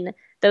between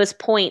those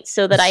points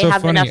so that I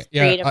have enough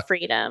creative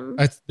freedom.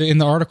 In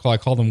the article, I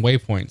call them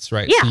waypoints,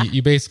 right? Yeah. So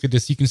you basically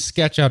you can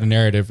sketch out a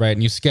narrative, right?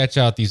 And you sketch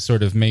out these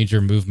sort of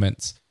major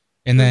movements.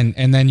 And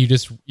then you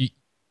just,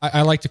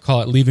 I like to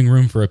call it leaving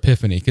room for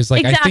epiphany. Because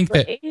like, I think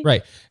that,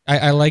 right.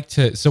 I like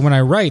to, so when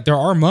I write, there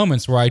are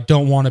moments where I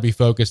don't want to be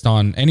focused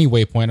on any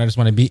waypoint. I just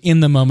want to be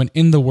in the moment,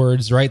 in the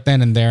words right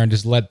then and there, and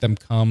just let them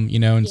come,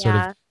 and sort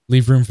of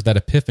leave room for that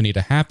epiphany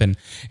to happen.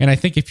 And I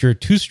think if you're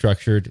too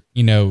structured,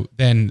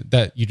 then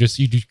that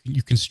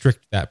you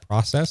constrict that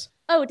process.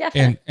 Oh,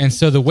 definitely. And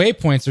so the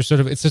waypoints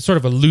are it's a sort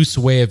of a loose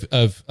way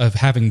of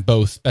having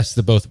both, best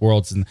of both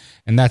worlds.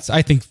 And that's,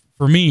 I think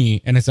for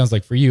me, and it sounds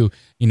like for you,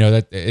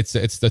 that it's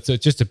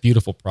just a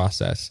beautiful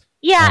process.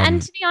 Yeah,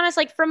 and to be honest,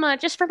 like from a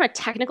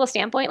technical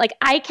standpoint, like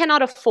I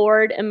cannot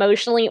afford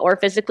emotionally or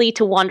physically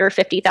to wander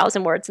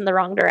 50,000 words in the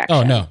wrong direction.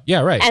 Oh no, yeah,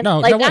 right. And no,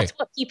 like no that's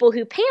what people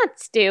who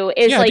pants do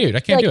is dude,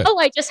 I can't do it. Oh,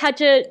 I just had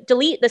to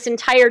delete this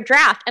entire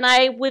draft, and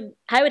I would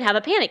have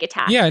a panic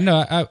attack. Yeah,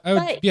 no, I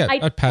would. Yeah,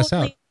 I'd pass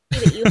out.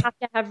 That you have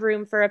to have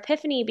room for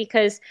epiphany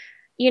because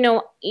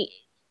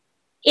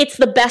it's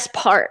the best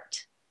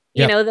part.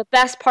 The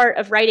best part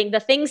of writing, the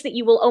things that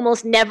you will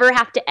almost never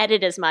have to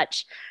edit as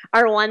much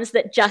are ones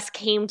that just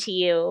came to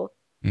you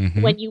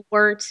when you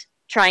weren't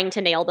trying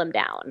to nail them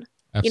down.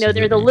 Absolutely.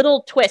 They're the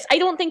little twists. I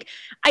think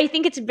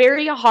it's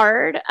very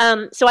hard.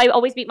 So I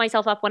always beat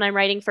myself up when I'm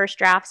writing first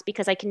drafts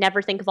because I can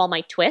never think of all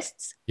my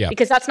twists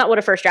because that's not what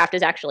a first draft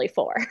is actually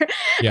for.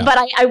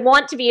 But I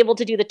want to be able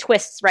to do the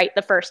twists right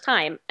the first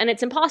time. And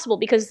it's impossible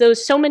because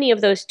so many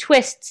of those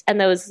twists and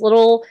those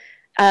little,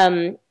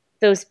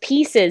 those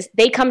pieces,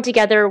 they come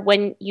together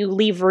when you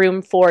leave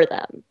room for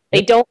them.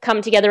 They don't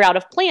come together out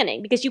of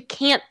planning because you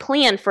can't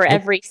plan for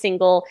every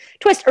single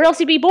twist or else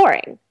it'd be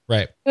boring.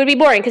 Right. It would be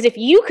boring because if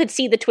you could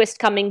see the twist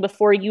coming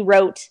before you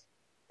wrote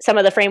some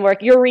of the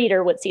framework, your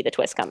reader would see the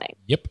twist coming.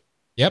 Yep.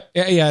 Yeah,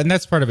 and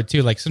that's part of it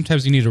too. Like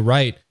sometimes you need to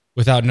write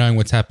without knowing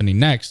what's happening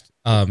next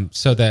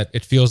so that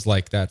it feels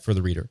like that for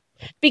the reader.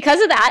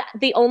 Because of that,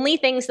 the only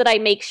things that I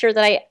make sure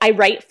that I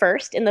write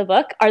first in the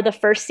book are the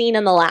first scene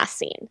and the last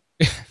scene.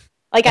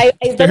 Like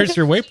there's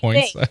your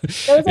waypoints.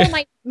 Those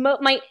are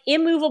my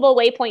immovable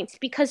waypoints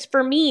because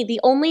for me the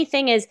only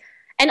thing is,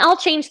 and I'll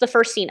change the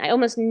first scene. I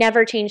almost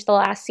never change the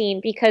last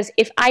scene because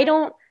if I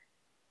don't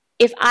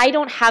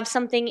have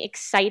something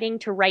exciting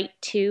to write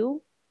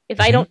to, if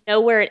I don't know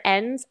where it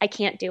ends, I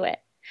can't do it.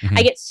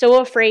 I get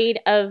so afraid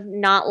of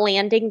not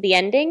landing the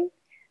ending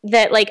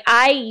that like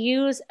I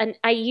use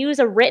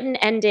a written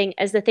ending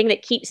as the thing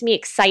that keeps me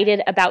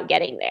excited about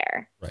getting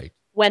there. Right.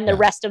 When the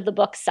rest of the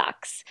book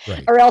sucks,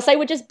 or else I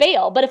would just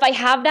bail. But if I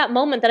have that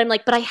moment that I'm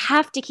like, but I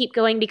have to keep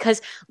going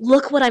because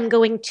look what I'm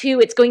going to,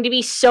 it's going to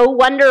be so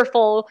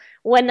wonderful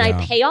when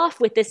I pay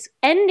off with this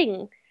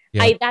ending.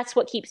 That's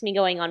what keeps me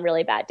going on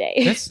really bad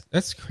days.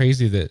 That's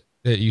crazy that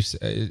you,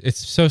 it's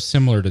so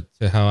similar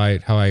to how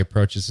I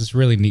approach this. It's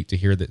really neat to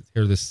hear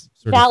this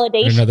sort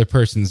validation of in another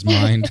person's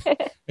mind.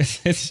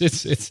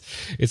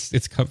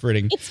 It's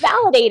comforting. It's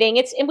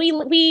validating.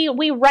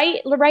 We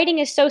write. Writing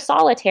is so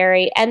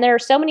solitary, and there are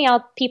so many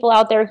people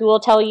out there who will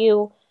tell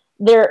you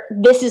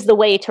this is the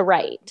way to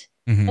write.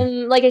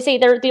 And like I say,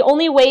 the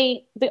only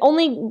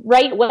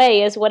right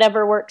way is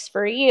whatever works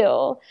for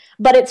you.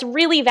 But it's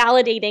really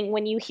validating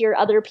when you hear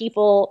other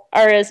people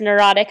are as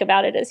neurotic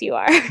about it as you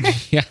are.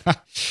 Yeah,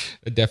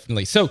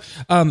 definitely. So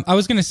I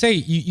was going to say,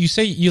 you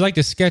say you like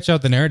to sketch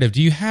out the narrative.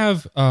 Do you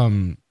have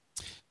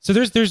so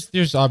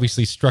there's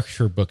obviously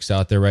structure books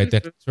out there, right?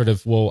 That sort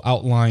of will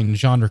outline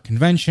genre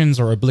conventions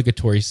or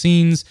obligatory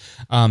scenes.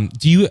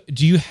 Do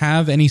you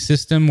have any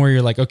system where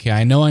you're like, okay,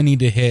 I know I need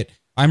to hit,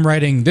 I'm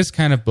writing this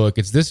kind of book,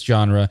 it's this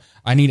genre,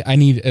 I need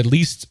at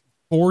least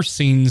 4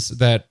 scenes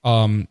that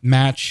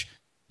match,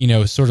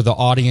 sort of the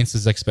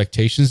audience's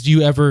expectations.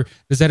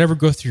 Does that ever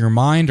go through your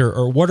mind,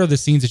 or what are the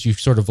scenes that you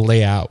sort of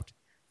lay out?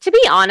 To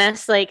be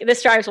honest, like,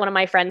 this drives one of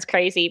my friends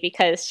crazy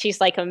because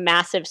she's like a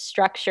massive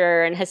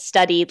structure and has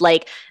studied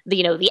like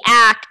the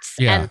acts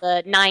and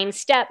the 9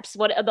 steps,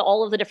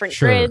 all of the different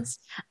grids.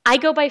 I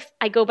go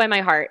by my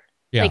heart.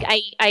 Yeah. Like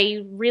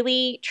I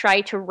really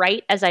try to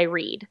write as I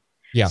read.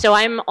 Yeah. So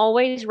I'm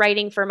always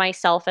writing for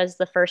myself as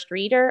the first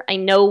reader. I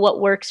know what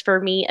works for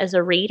me as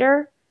a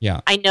reader.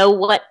 Yeah. I know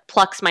what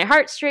plucks my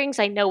heartstrings.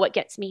 I know what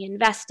gets me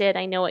invested.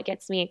 I know what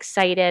gets me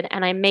excited,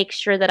 and I make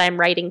sure that I'm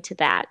writing to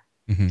that.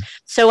 Mm-hmm.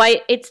 So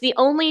it's the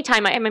only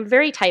time I'm a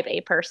very type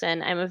A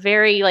person. I'm a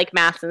very like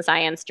math and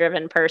science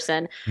driven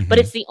person, but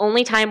it's the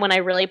only time when I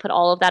really put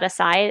all of that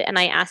aside and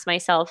I ask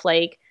myself,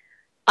 like,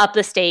 up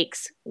the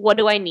stakes. What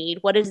do I need?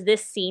 What does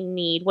this scene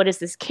need? What does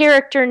this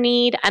character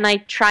need? And I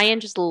try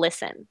and just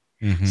listen.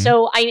 Mm-hmm.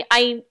 So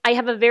I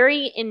have a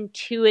very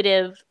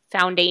intuitive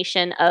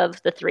foundation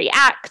of the 3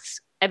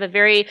 acts.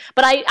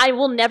 But I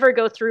will never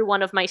go through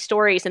one of my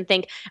stories and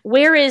think,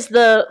 where is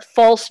the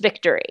false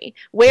victory?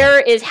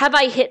 Have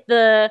I hit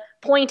the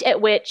point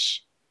at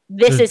which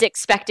this is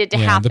expected to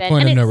happen? The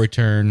point of no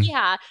return.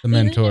 Yeah. The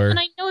mentor. And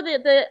I know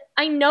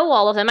I know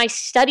all of them. I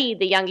studied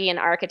the Jungian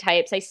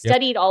archetypes. I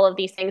studied all of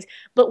these things.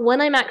 But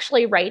when I'm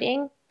actually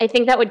writing, I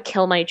think that would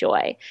kill my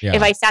joy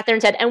if I sat there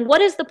and said, and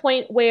what is the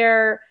point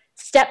where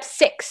step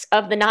 6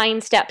 of the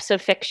 9 steps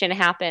of fiction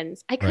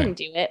happens? I couldn't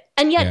do it.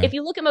 And yet, if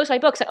you look at most of my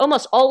books, I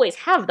almost always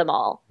have them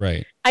all.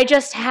 Right. I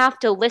just have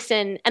to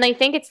listen. And I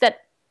think it's that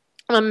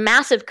I'm a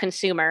massive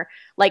consumer.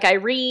 Like, I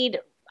read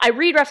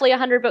roughly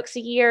 100 books a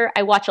year.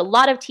 I watch a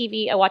lot of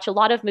TV. I watch a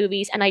lot of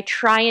movies. And I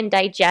try and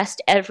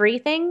digest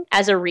everything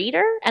as a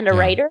reader and a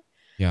writer.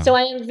 Yeah. So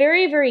I am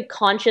very, very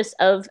conscious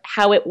of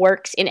how it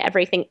works in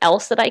everything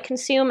else that I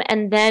consume.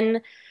 And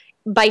then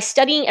by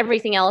studying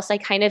everything else, I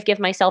kind of give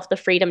myself the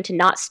freedom to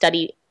not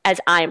study as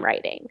I'm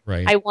writing.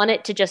 Right. I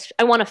want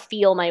to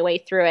feel my way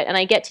through it. And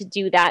I get to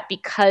do that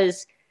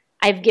because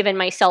I've given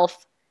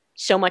myself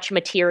so much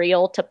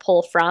material to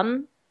pull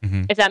from,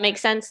 if that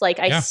makes sense. Like,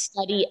 I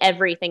study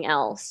everything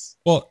else.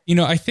 Well,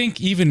 I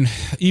think even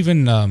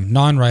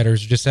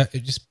non-writers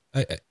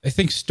I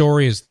think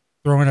story is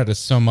thrown at us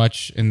so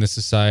much in this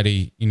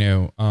society,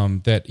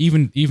 that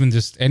even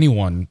just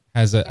anyone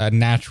has a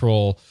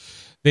natural,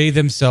 they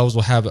themselves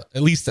will have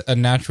at least a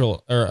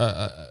natural or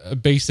a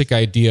basic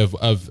idea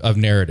of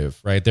narrative,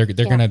 right? They're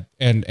gonna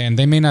and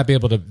they may not be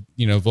able to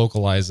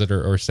vocalize it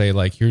or say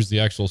like, here's the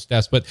actual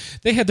steps, but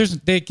they can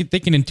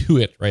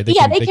intuit, right? They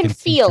can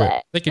feel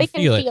it. They can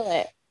feel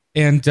it.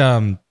 And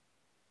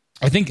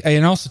I think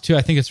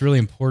it's really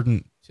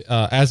important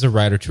as a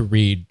writer to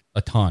read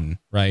a ton,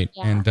 right?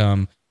 Yeah.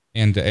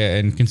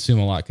 And consume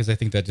a lot, because I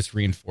think that just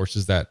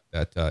reinforces that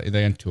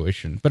the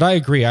intuition. But I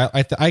agree.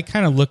 I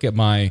kind of look at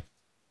my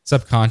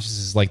subconscious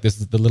is like this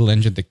is the little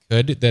engine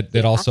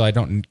that also I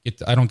don't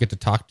get to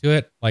talk to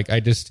it. Like, I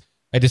just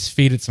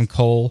feed it some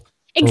coal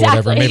or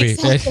whatever, maybe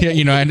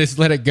and just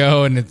let it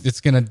go, and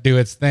it's gonna do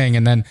its thing,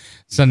 and then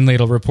suddenly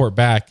it'll report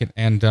back.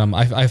 And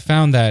I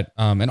found that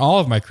in all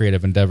of my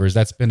creative endeavors,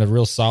 that's been a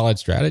real solid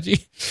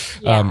strategy.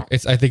 Yeah.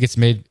 I think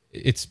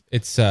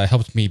it's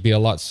helped me be a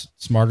lot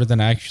smarter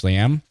than I actually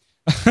am.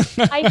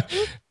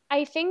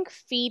 I think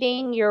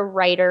feeding your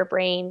writer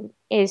brain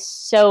is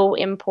so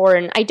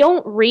important. I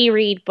don't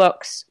reread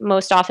books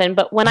most often,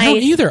 but when I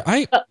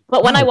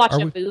watch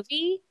a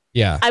movie,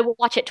 I will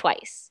watch it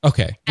twice.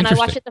 Okay. And I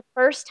watch it the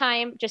first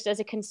time just as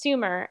a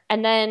consumer.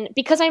 And then,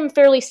 because I'm a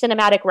fairly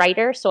cinematic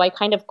writer, so I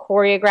kind of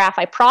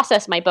I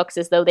process my books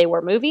as though they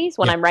were movies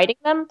when I'm writing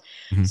them.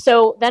 Mm-hmm.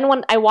 So then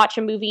when I watch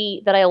a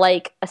movie that I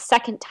like a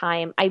second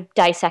time, I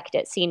dissect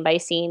it scene by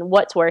scene,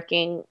 what's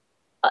working,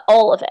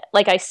 all of it.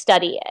 Like, I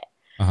study it.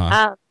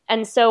 Uh-huh.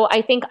 And so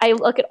I think I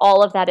look at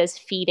all of that as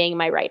feeding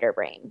my writer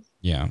brain.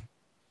 Yeah. Do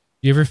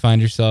you ever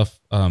find yourself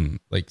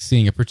like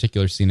seeing a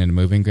particular scene in a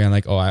movie and going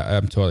like, oh,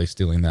 I'm totally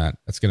stealing that.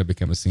 That's going to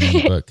become a scene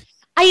in the book.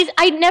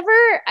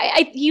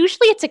 I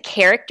usually it's a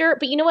character,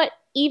 but you know what?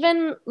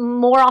 Even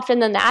more often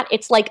than that,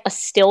 it's like a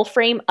still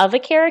frame of a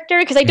character,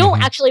 because I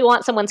don't actually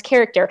want someone's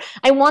character.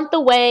 I want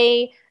the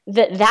way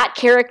that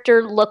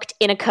character looked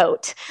in a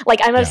coat.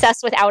 Like, I'm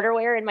obsessed with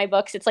outerwear in my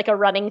books. It's like a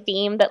running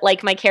theme that,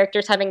 like, my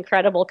characters have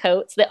incredible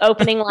coats. The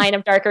opening line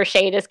of Darker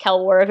Shade is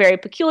Kel wore a very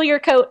peculiar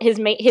coat. His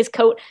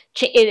coat,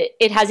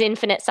 it has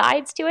infinite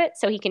sides to it,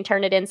 so he can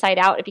turn it inside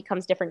out. It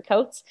becomes different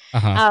coats.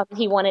 Uh-huh.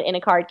 He won it in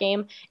a card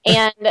game.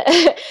 And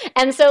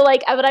and so,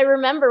 like, but I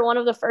remember one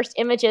of the first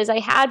images I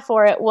had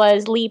for it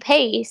was Lee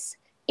Pace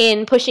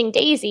in Pushing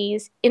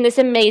Daisies in this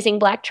amazing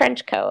black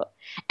trench coat.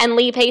 And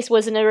Lee Pace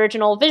was an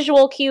original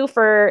visual cue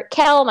for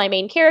Kel, my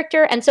main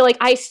character. And so, like,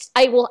 I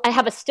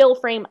have a still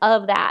frame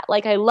of that.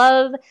 Like, I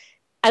love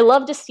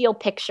to steal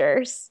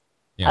pictures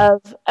or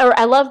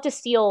I love to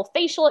steal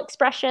facial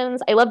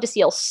expressions. I love to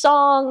steal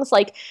songs.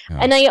 Like,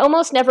 and I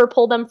almost never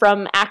pull them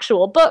from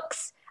actual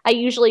books. I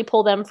usually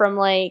pull them from,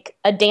 like,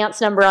 a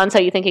dance number on So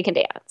You Think You Can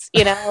Dance.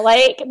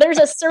 Like, there's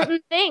a certain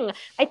thing.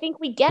 I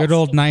think we get good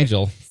old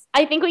Nigel.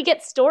 I think we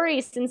get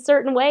stories in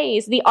certain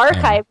ways. The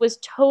archive was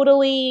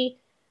totally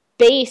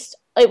based.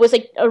 It was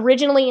like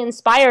originally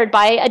inspired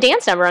by a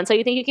dance number on So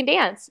You Think You Can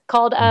Dance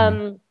called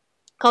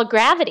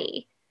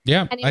Gravity.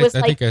 Yeah, and it was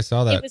I think I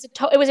saw that.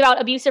 It was about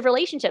abusive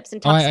relationships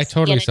and toxicity. I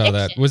totally and saw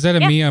that. addiction. Was that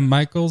a Mia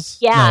Michaels?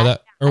 Yeah.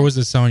 No, or was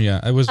it Sonia?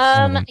 I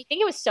think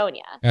it was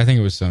Sonia. I think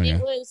it was Sonia.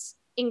 It was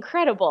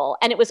incredible,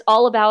 and it was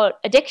all about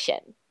addiction.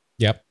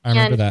 Yep, I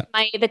remember that.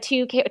 The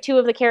two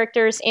of the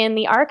characters in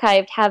the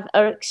archive have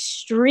an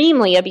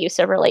extremely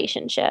abusive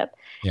relationship,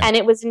 and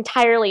it was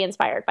entirely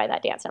inspired by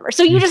that dance number.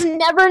 So you just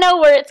never know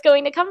where it's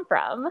going to come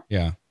from.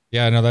 Yeah,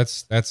 no,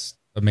 that's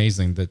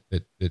amazing that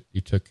you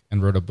took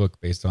and wrote a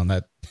book based on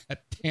that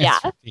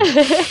dance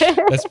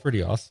routine. That's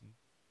pretty awesome.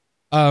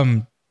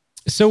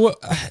 So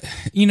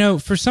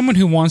for someone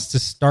who wants to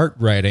start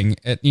writing,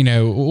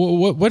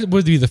 what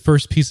would be the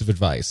first piece of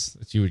advice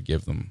that you would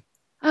give them?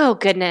 Oh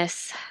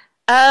goodness.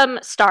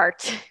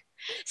 Start.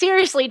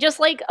 Seriously, just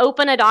like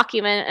open a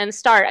document and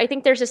start. I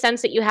think there's a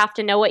sense that you have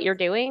to know what you're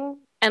doing,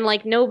 and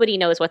like nobody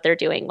knows what they're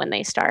doing when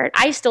they start.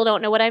 I still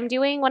don't know what I'm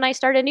doing when I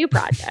start a new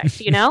project,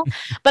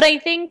 But I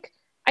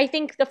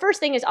think the first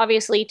thing is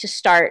obviously to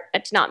start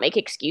and to not make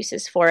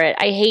excuses for it.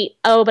 I hate,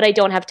 but I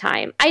don't have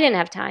time. I didn't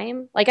have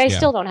time. Like I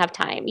still don't have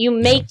time. You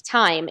make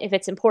time if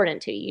it's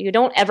important to you. You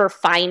don't ever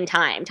find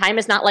time. Time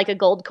is not like a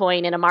gold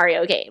coin in a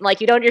Mario game. Like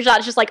you're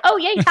not just like, oh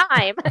yay,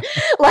 time.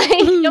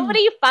 Like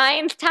nobody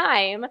finds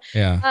time.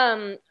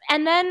 Yeah.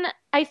 And then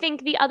I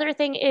think the other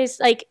thing is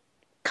like,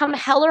 come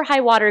hell or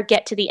high water,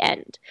 get to the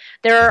end.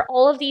 There are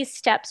all of these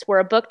steps where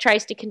a book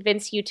tries to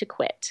convince you to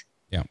quit.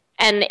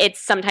 And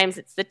sometimes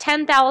it's the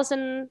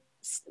 10,000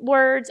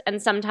 words,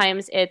 and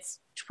sometimes it's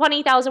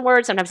 20,000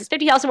 words, sometimes it's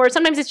 50,000 words,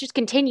 sometimes it's just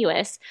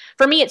continuous.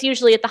 For me, it's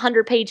usually at the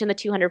 100-page and the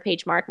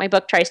 200-page mark. My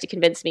book tries to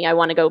convince me I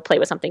want to go play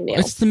with something new.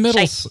 It's the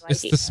middle.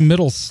 It's this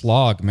middle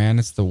slog, man.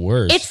 It's the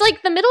worst. It's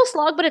like the middle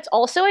slog, but it's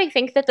also, I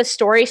think, that the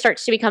story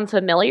starts to become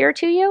familiar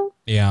to you.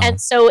 Yeah. And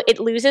so it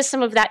loses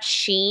some of that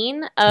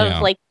sheen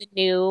of like the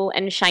new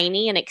and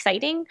shiny and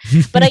exciting.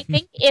 But I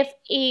think if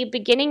a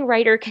beginning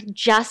writer can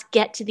just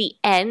get to the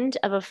end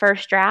of a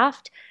first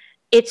draft,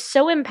 it's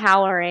so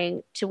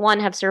empowering to,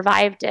 one, have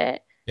survived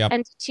it. Yep.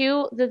 And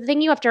two, the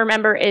thing you have to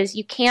remember is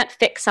you can't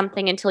fix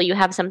something until you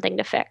have something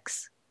to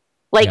fix.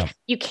 Like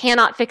you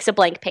cannot fix a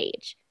blank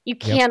page. You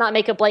cannot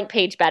make a blank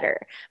page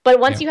better. But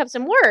once you have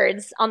some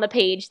words on the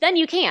page, then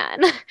you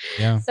can.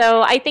 Yeah.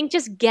 So I think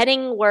just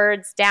getting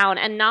words down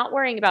and not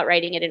worrying about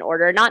writing it in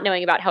order, not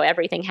knowing about how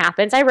everything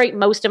happens. I write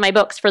most of my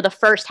books for the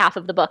first half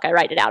of the book. I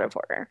write it out of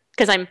order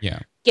because I'm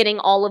getting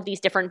all of these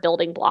different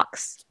building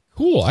blocks.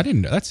 Cool. I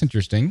didn't know. That's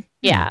interesting.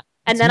 Yeah.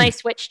 And then I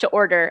switch to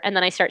order, and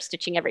then I start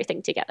stitching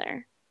everything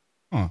together.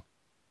 Huh.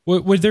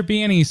 Would there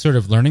be any sort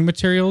of learning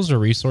materials or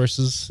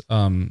resources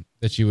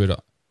that you would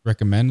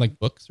recommend, like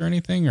books or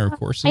anything, or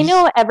courses? I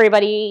know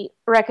everybody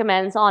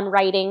recommends on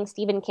writing,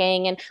 Stephen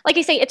King. And like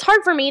I say, it's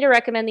hard for me to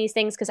recommend these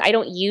things because I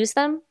don't use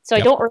them. So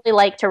I don't really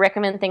like to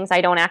recommend things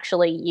I don't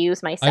actually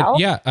use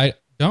myself. I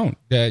don't.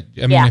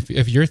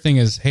 If your thing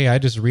is, hey, I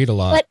just read a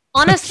lot. But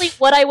honestly,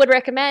 what I would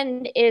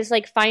recommend is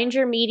like find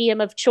your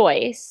medium of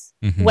choice.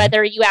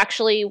 Whether you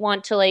actually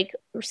want to like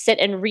sit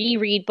and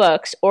reread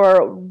books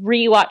or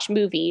rewatch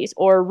movies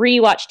or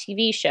rewatch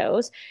TV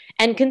shows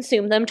and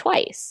consume them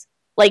twice.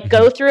 Like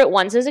go through it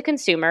once as a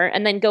consumer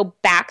and then go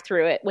back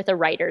through it with a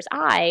writer's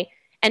eye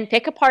and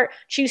pick apart,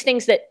 choose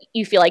things that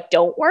you feel like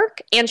don't work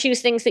and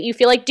choose things that you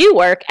feel like do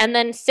work, and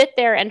then sit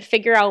there and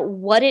figure out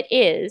what it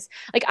is.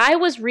 Like I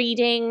was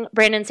reading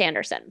Brandon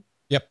Sanderson.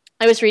 Yep.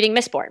 I was reading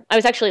Mistborn. I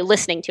was actually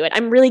listening to it.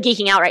 I'm really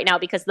geeking out right now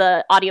because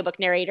the audiobook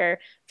narrator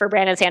for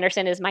Brandon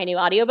Sanderson is my new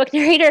audiobook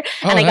narrator.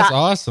 Oh, and I got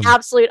awesome.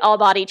 Absolute all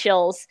body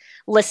chills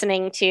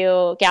listening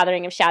to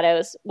Gathering of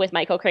Shadows with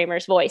Michael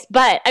Kramer's voice.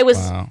 But I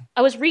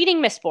was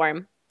reading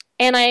Mistborn,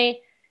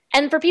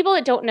 and for people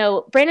that don't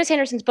know, Brandon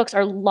Sanderson's books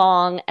are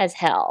long as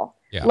hell.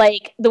 Yeah.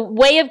 Like the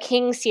Way of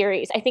Kings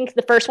series, I think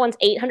the first one's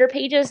 800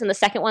 pages and the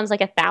second one's like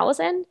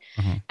 1,000.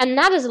 And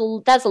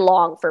that's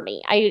long for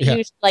me. I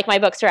usually like my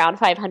books around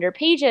 500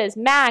 pages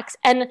max.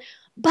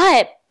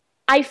 But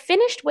I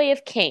finished Way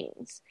of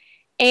Kings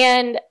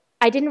and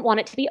I didn't want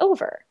it to be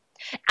over.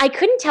 I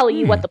couldn't tell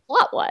you what the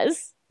plot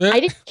was. I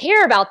didn't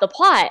care about the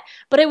plot,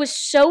 but I was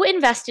so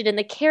invested in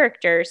the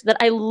characters that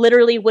I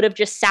literally would have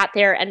just sat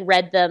there and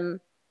read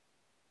them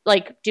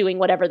like doing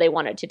whatever they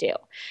wanted to do.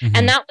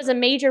 And that was a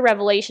major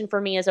revelation for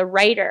me as a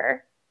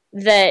writer,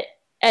 that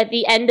at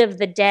the end of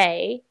the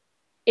day,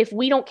 if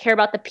we don't care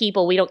about the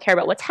people, we don't care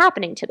about what's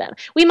happening to them.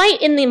 We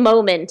might in the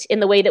moment in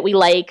the way that we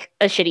like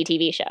a shitty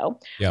TV show,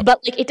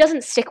 but like it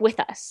doesn't stick with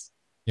us.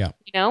 Yeah.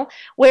 You know,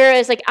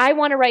 whereas like I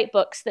want to write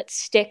books that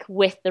stick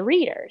with the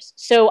readers.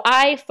 So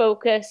I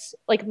focus,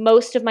 like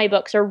most of my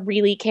books are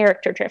really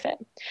character driven.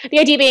 The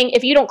idea being,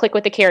 if you don't click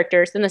with the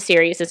characters, then the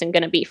series isn't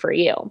going to be for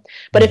you.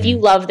 But if you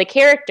love the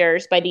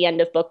characters by the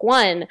end of book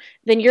one,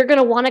 then you're going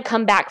to want to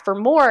come back for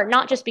more,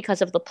 not just because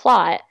of the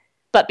plot,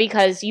 but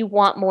because you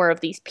want more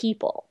of these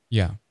people.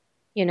 Yeah.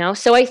 You know,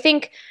 so I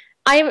think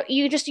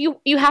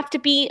you have to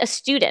be a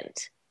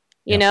student.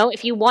 You know,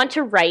 if you want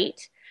to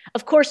write,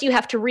 of course you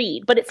have to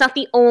read, but it's not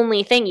the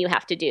only thing you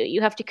have to do.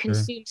 You have to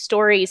consume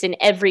stories in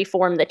every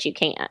form that you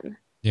can.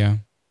 Yeah.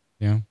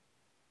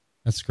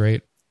 That's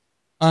great.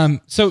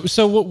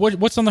 So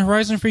what's on the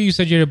horizon for you? You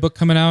said you had a book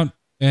coming out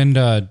in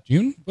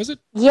June, was it?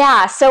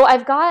 Yeah, so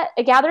I've got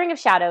A Gathering of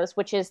Shadows,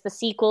 which is the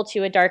sequel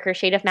to A Darker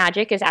Shade of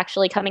Magic, is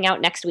actually coming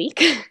out next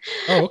week.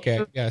 Oh,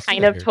 okay. Yeah, I'm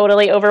kind of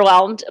totally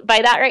overwhelmed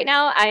by that right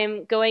now.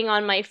 I'm going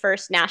on my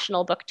first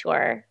national book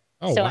tour.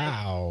 Oh, so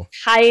wow.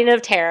 I'm kind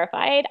of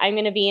terrified. I'm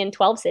going to be in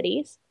 12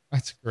 cities.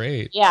 That's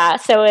great. Yeah,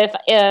 so if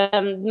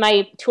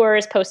my tour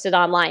is posted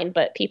online,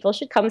 but people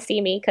should come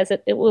see me because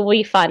it will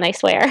be fun, I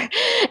swear.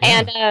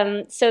 Yeah.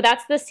 And so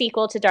that's the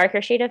sequel to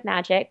Darker Shade of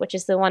Magic, which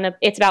is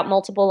it's about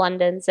multiple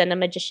Londons and a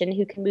magician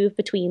who can move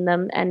between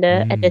them, and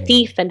a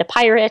thief and a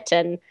pirate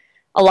and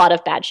a lot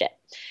of bad shit.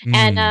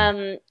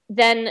 And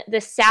then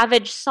The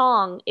Savage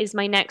Song is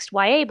my next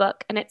YA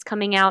book, and it's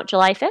coming out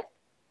July 5th.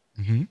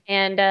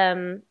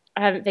 And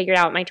I haven't figured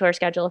out my tour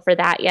schedule for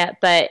that yet,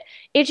 but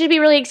it should be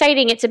really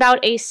exciting. It's about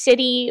a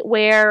city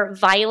where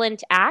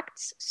violent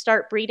acts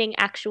start breeding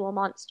actual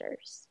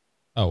monsters.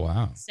 Oh,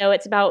 wow. So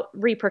it's about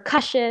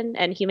repercussion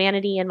and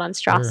humanity and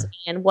monstrosity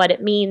and what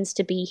it means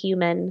to be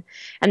human.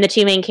 And the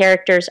two main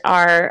characters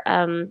are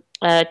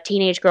a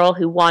teenage girl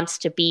who wants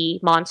to be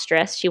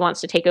monstrous. She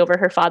wants to take over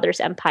her father's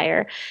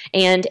empire,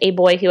 and a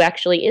boy who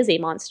actually is a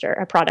monster,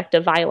 a product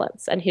of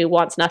violence, and who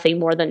wants nothing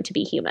more than to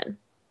be human.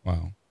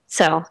 Wow.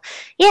 So,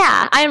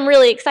 yeah, I'm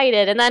really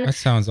excited. And then that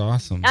sounds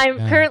awesome. I'm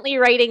currently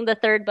writing the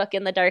third book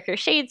in the Darker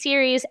Shade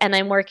series, and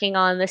I'm working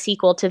on the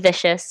sequel to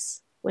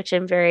Vicious, which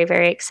I'm very,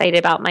 very excited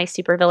about, my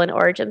supervillain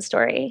origin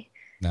story.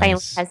 Nice.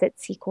 Finally has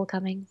its sequel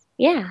coming.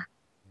 Yeah.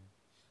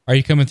 Are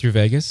you coming through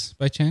Vegas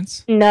by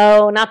chance?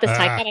 No, not this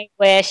time.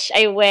 But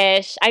I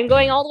wish. I'm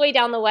going all the way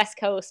down the West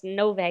Coast.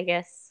 No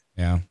Vegas.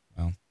 Yeah.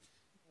 Well,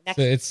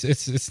 so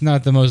it's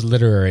not the most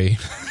literary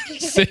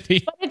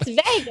city. But it's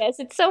Vegas.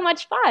 It's so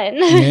much fun.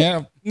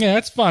 Yeah,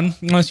 it's fun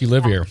unless you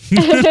live here.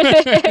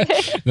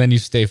 Then you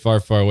stay far,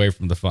 far away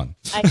from the fun.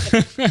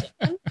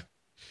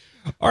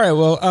 All right.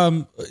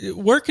 Well,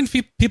 where can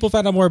people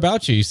find out more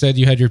about you? You said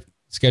you had your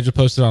schedule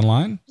posted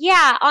online?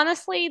 Yeah,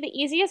 honestly, the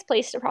easiest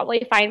place to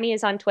probably find me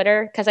is on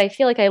Twitter, because I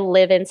feel like I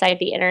live inside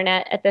the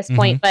internet at this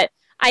point. But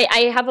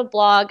I have a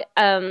blog,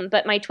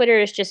 but my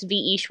Twitter is just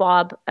VE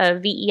Schwab,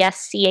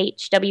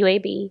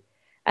 VESCHWAB.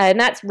 And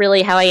that's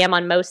really how I am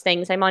on most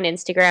things. I'm on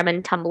Instagram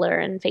and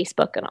Tumblr and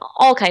Facebook and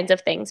all kinds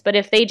of things. But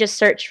if they just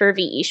search for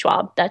VE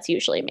Schwab, that's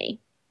usually me.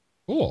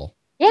 Cool.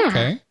 Yeah.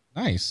 Okay.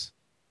 Nice.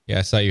 Yeah,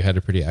 I saw you had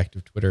a pretty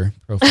active Twitter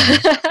profile.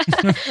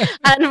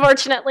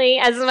 Unfortunately,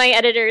 as my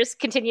editors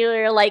continually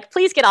are like,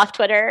 please get off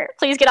Twitter.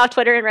 Please get off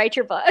Twitter and write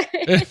your book.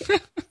 They're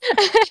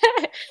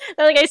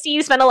like, I see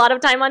you spend a lot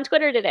of time on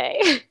Twitter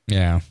today.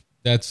 Yeah,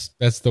 that's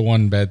the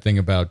one bad thing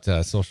about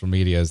social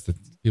media, is that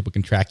people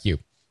can track you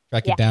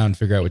down,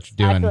 figure out what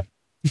you're doing.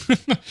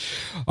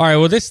 All right,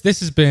 well, this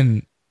has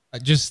been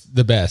just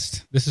the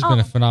best. This has been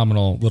a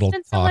phenomenal little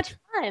talk. So much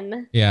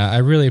fun. Yeah, I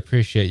really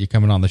appreciate you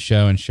coming on the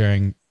show and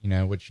sharing,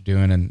 what you're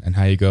doing and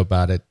how you go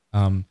about it.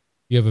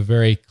 You have a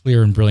very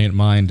clear and brilliant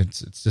mind.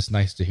 It's just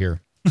nice to hear.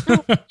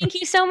 Thank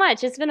you so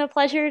much. It's been a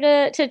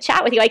pleasure to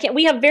chat with you.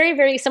 We have very,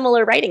 very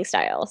similar writing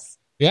styles.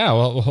 Yeah,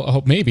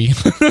 well, maybe.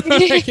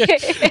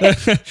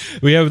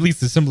 We have at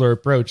least a similar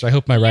approach. I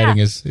hope my writing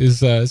is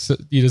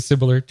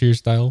similar to your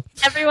style.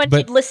 Everyone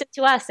should listen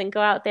to us and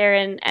go out there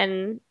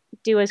and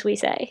do as we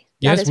say.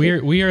 Yes,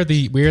 we are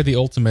the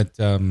ultimate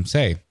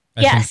say.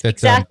 I think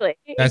exactly.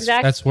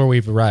 That's where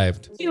we've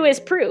arrived. Two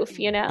is proof,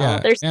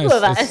 There's two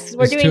of us.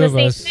 We're doing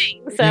the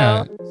same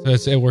thing.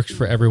 So it works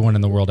for everyone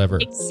in the world ever.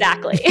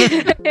 Exactly.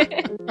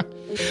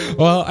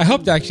 Well, I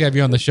hope to actually have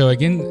you on the show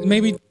again,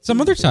 maybe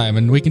some other time,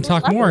 and we can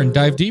talk more and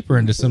dive deeper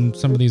into some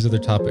of these other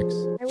topics.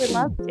 I would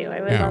love to.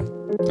 Love to.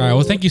 All right.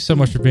 Well, thank you so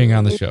much for being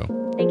on the show.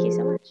 Thank you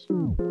so much.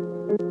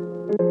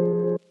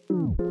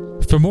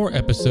 For more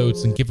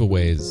episodes and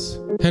giveaways,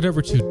 head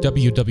over to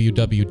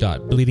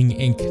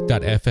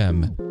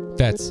www.bleedingink.fm.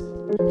 That's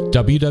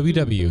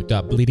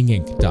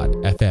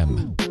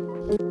www.bleedingink.fm.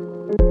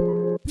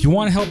 If you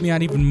want to help me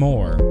out even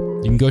more,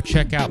 you can go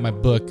check out my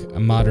book,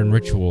 Modern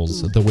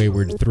Rituals, The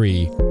Wayward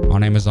 3,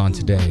 on Amazon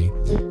today.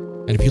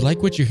 And if you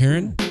like what you're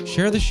hearing,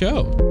 share the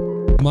show.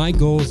 My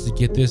goal is to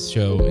get this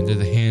show into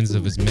the hands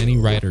of as many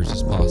writers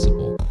as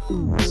possible.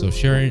 So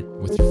share it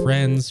with your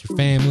friends, your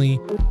family,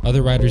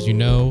 other writers you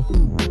know,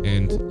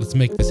 and let's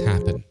make this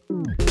happen.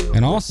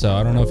 And also,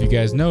 I don't know if you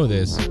guys know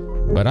this,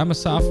 but I'm a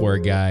software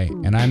guy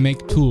and I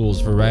make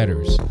tools for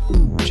writers.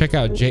 Check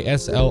out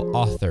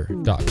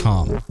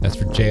jslauthor.com. That's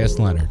for JS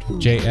Leonard.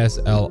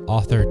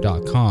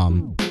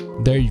 jslauthor.com.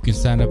 There you can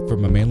sign up for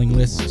my mailing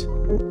list,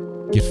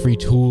 get free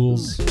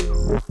tools,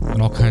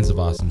 and all kinds of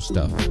awesome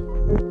stuff.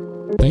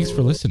 Thanks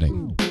for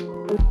listening.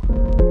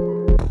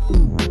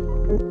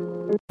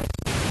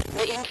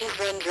 The ink is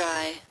run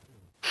dry.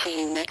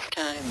 See you next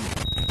time.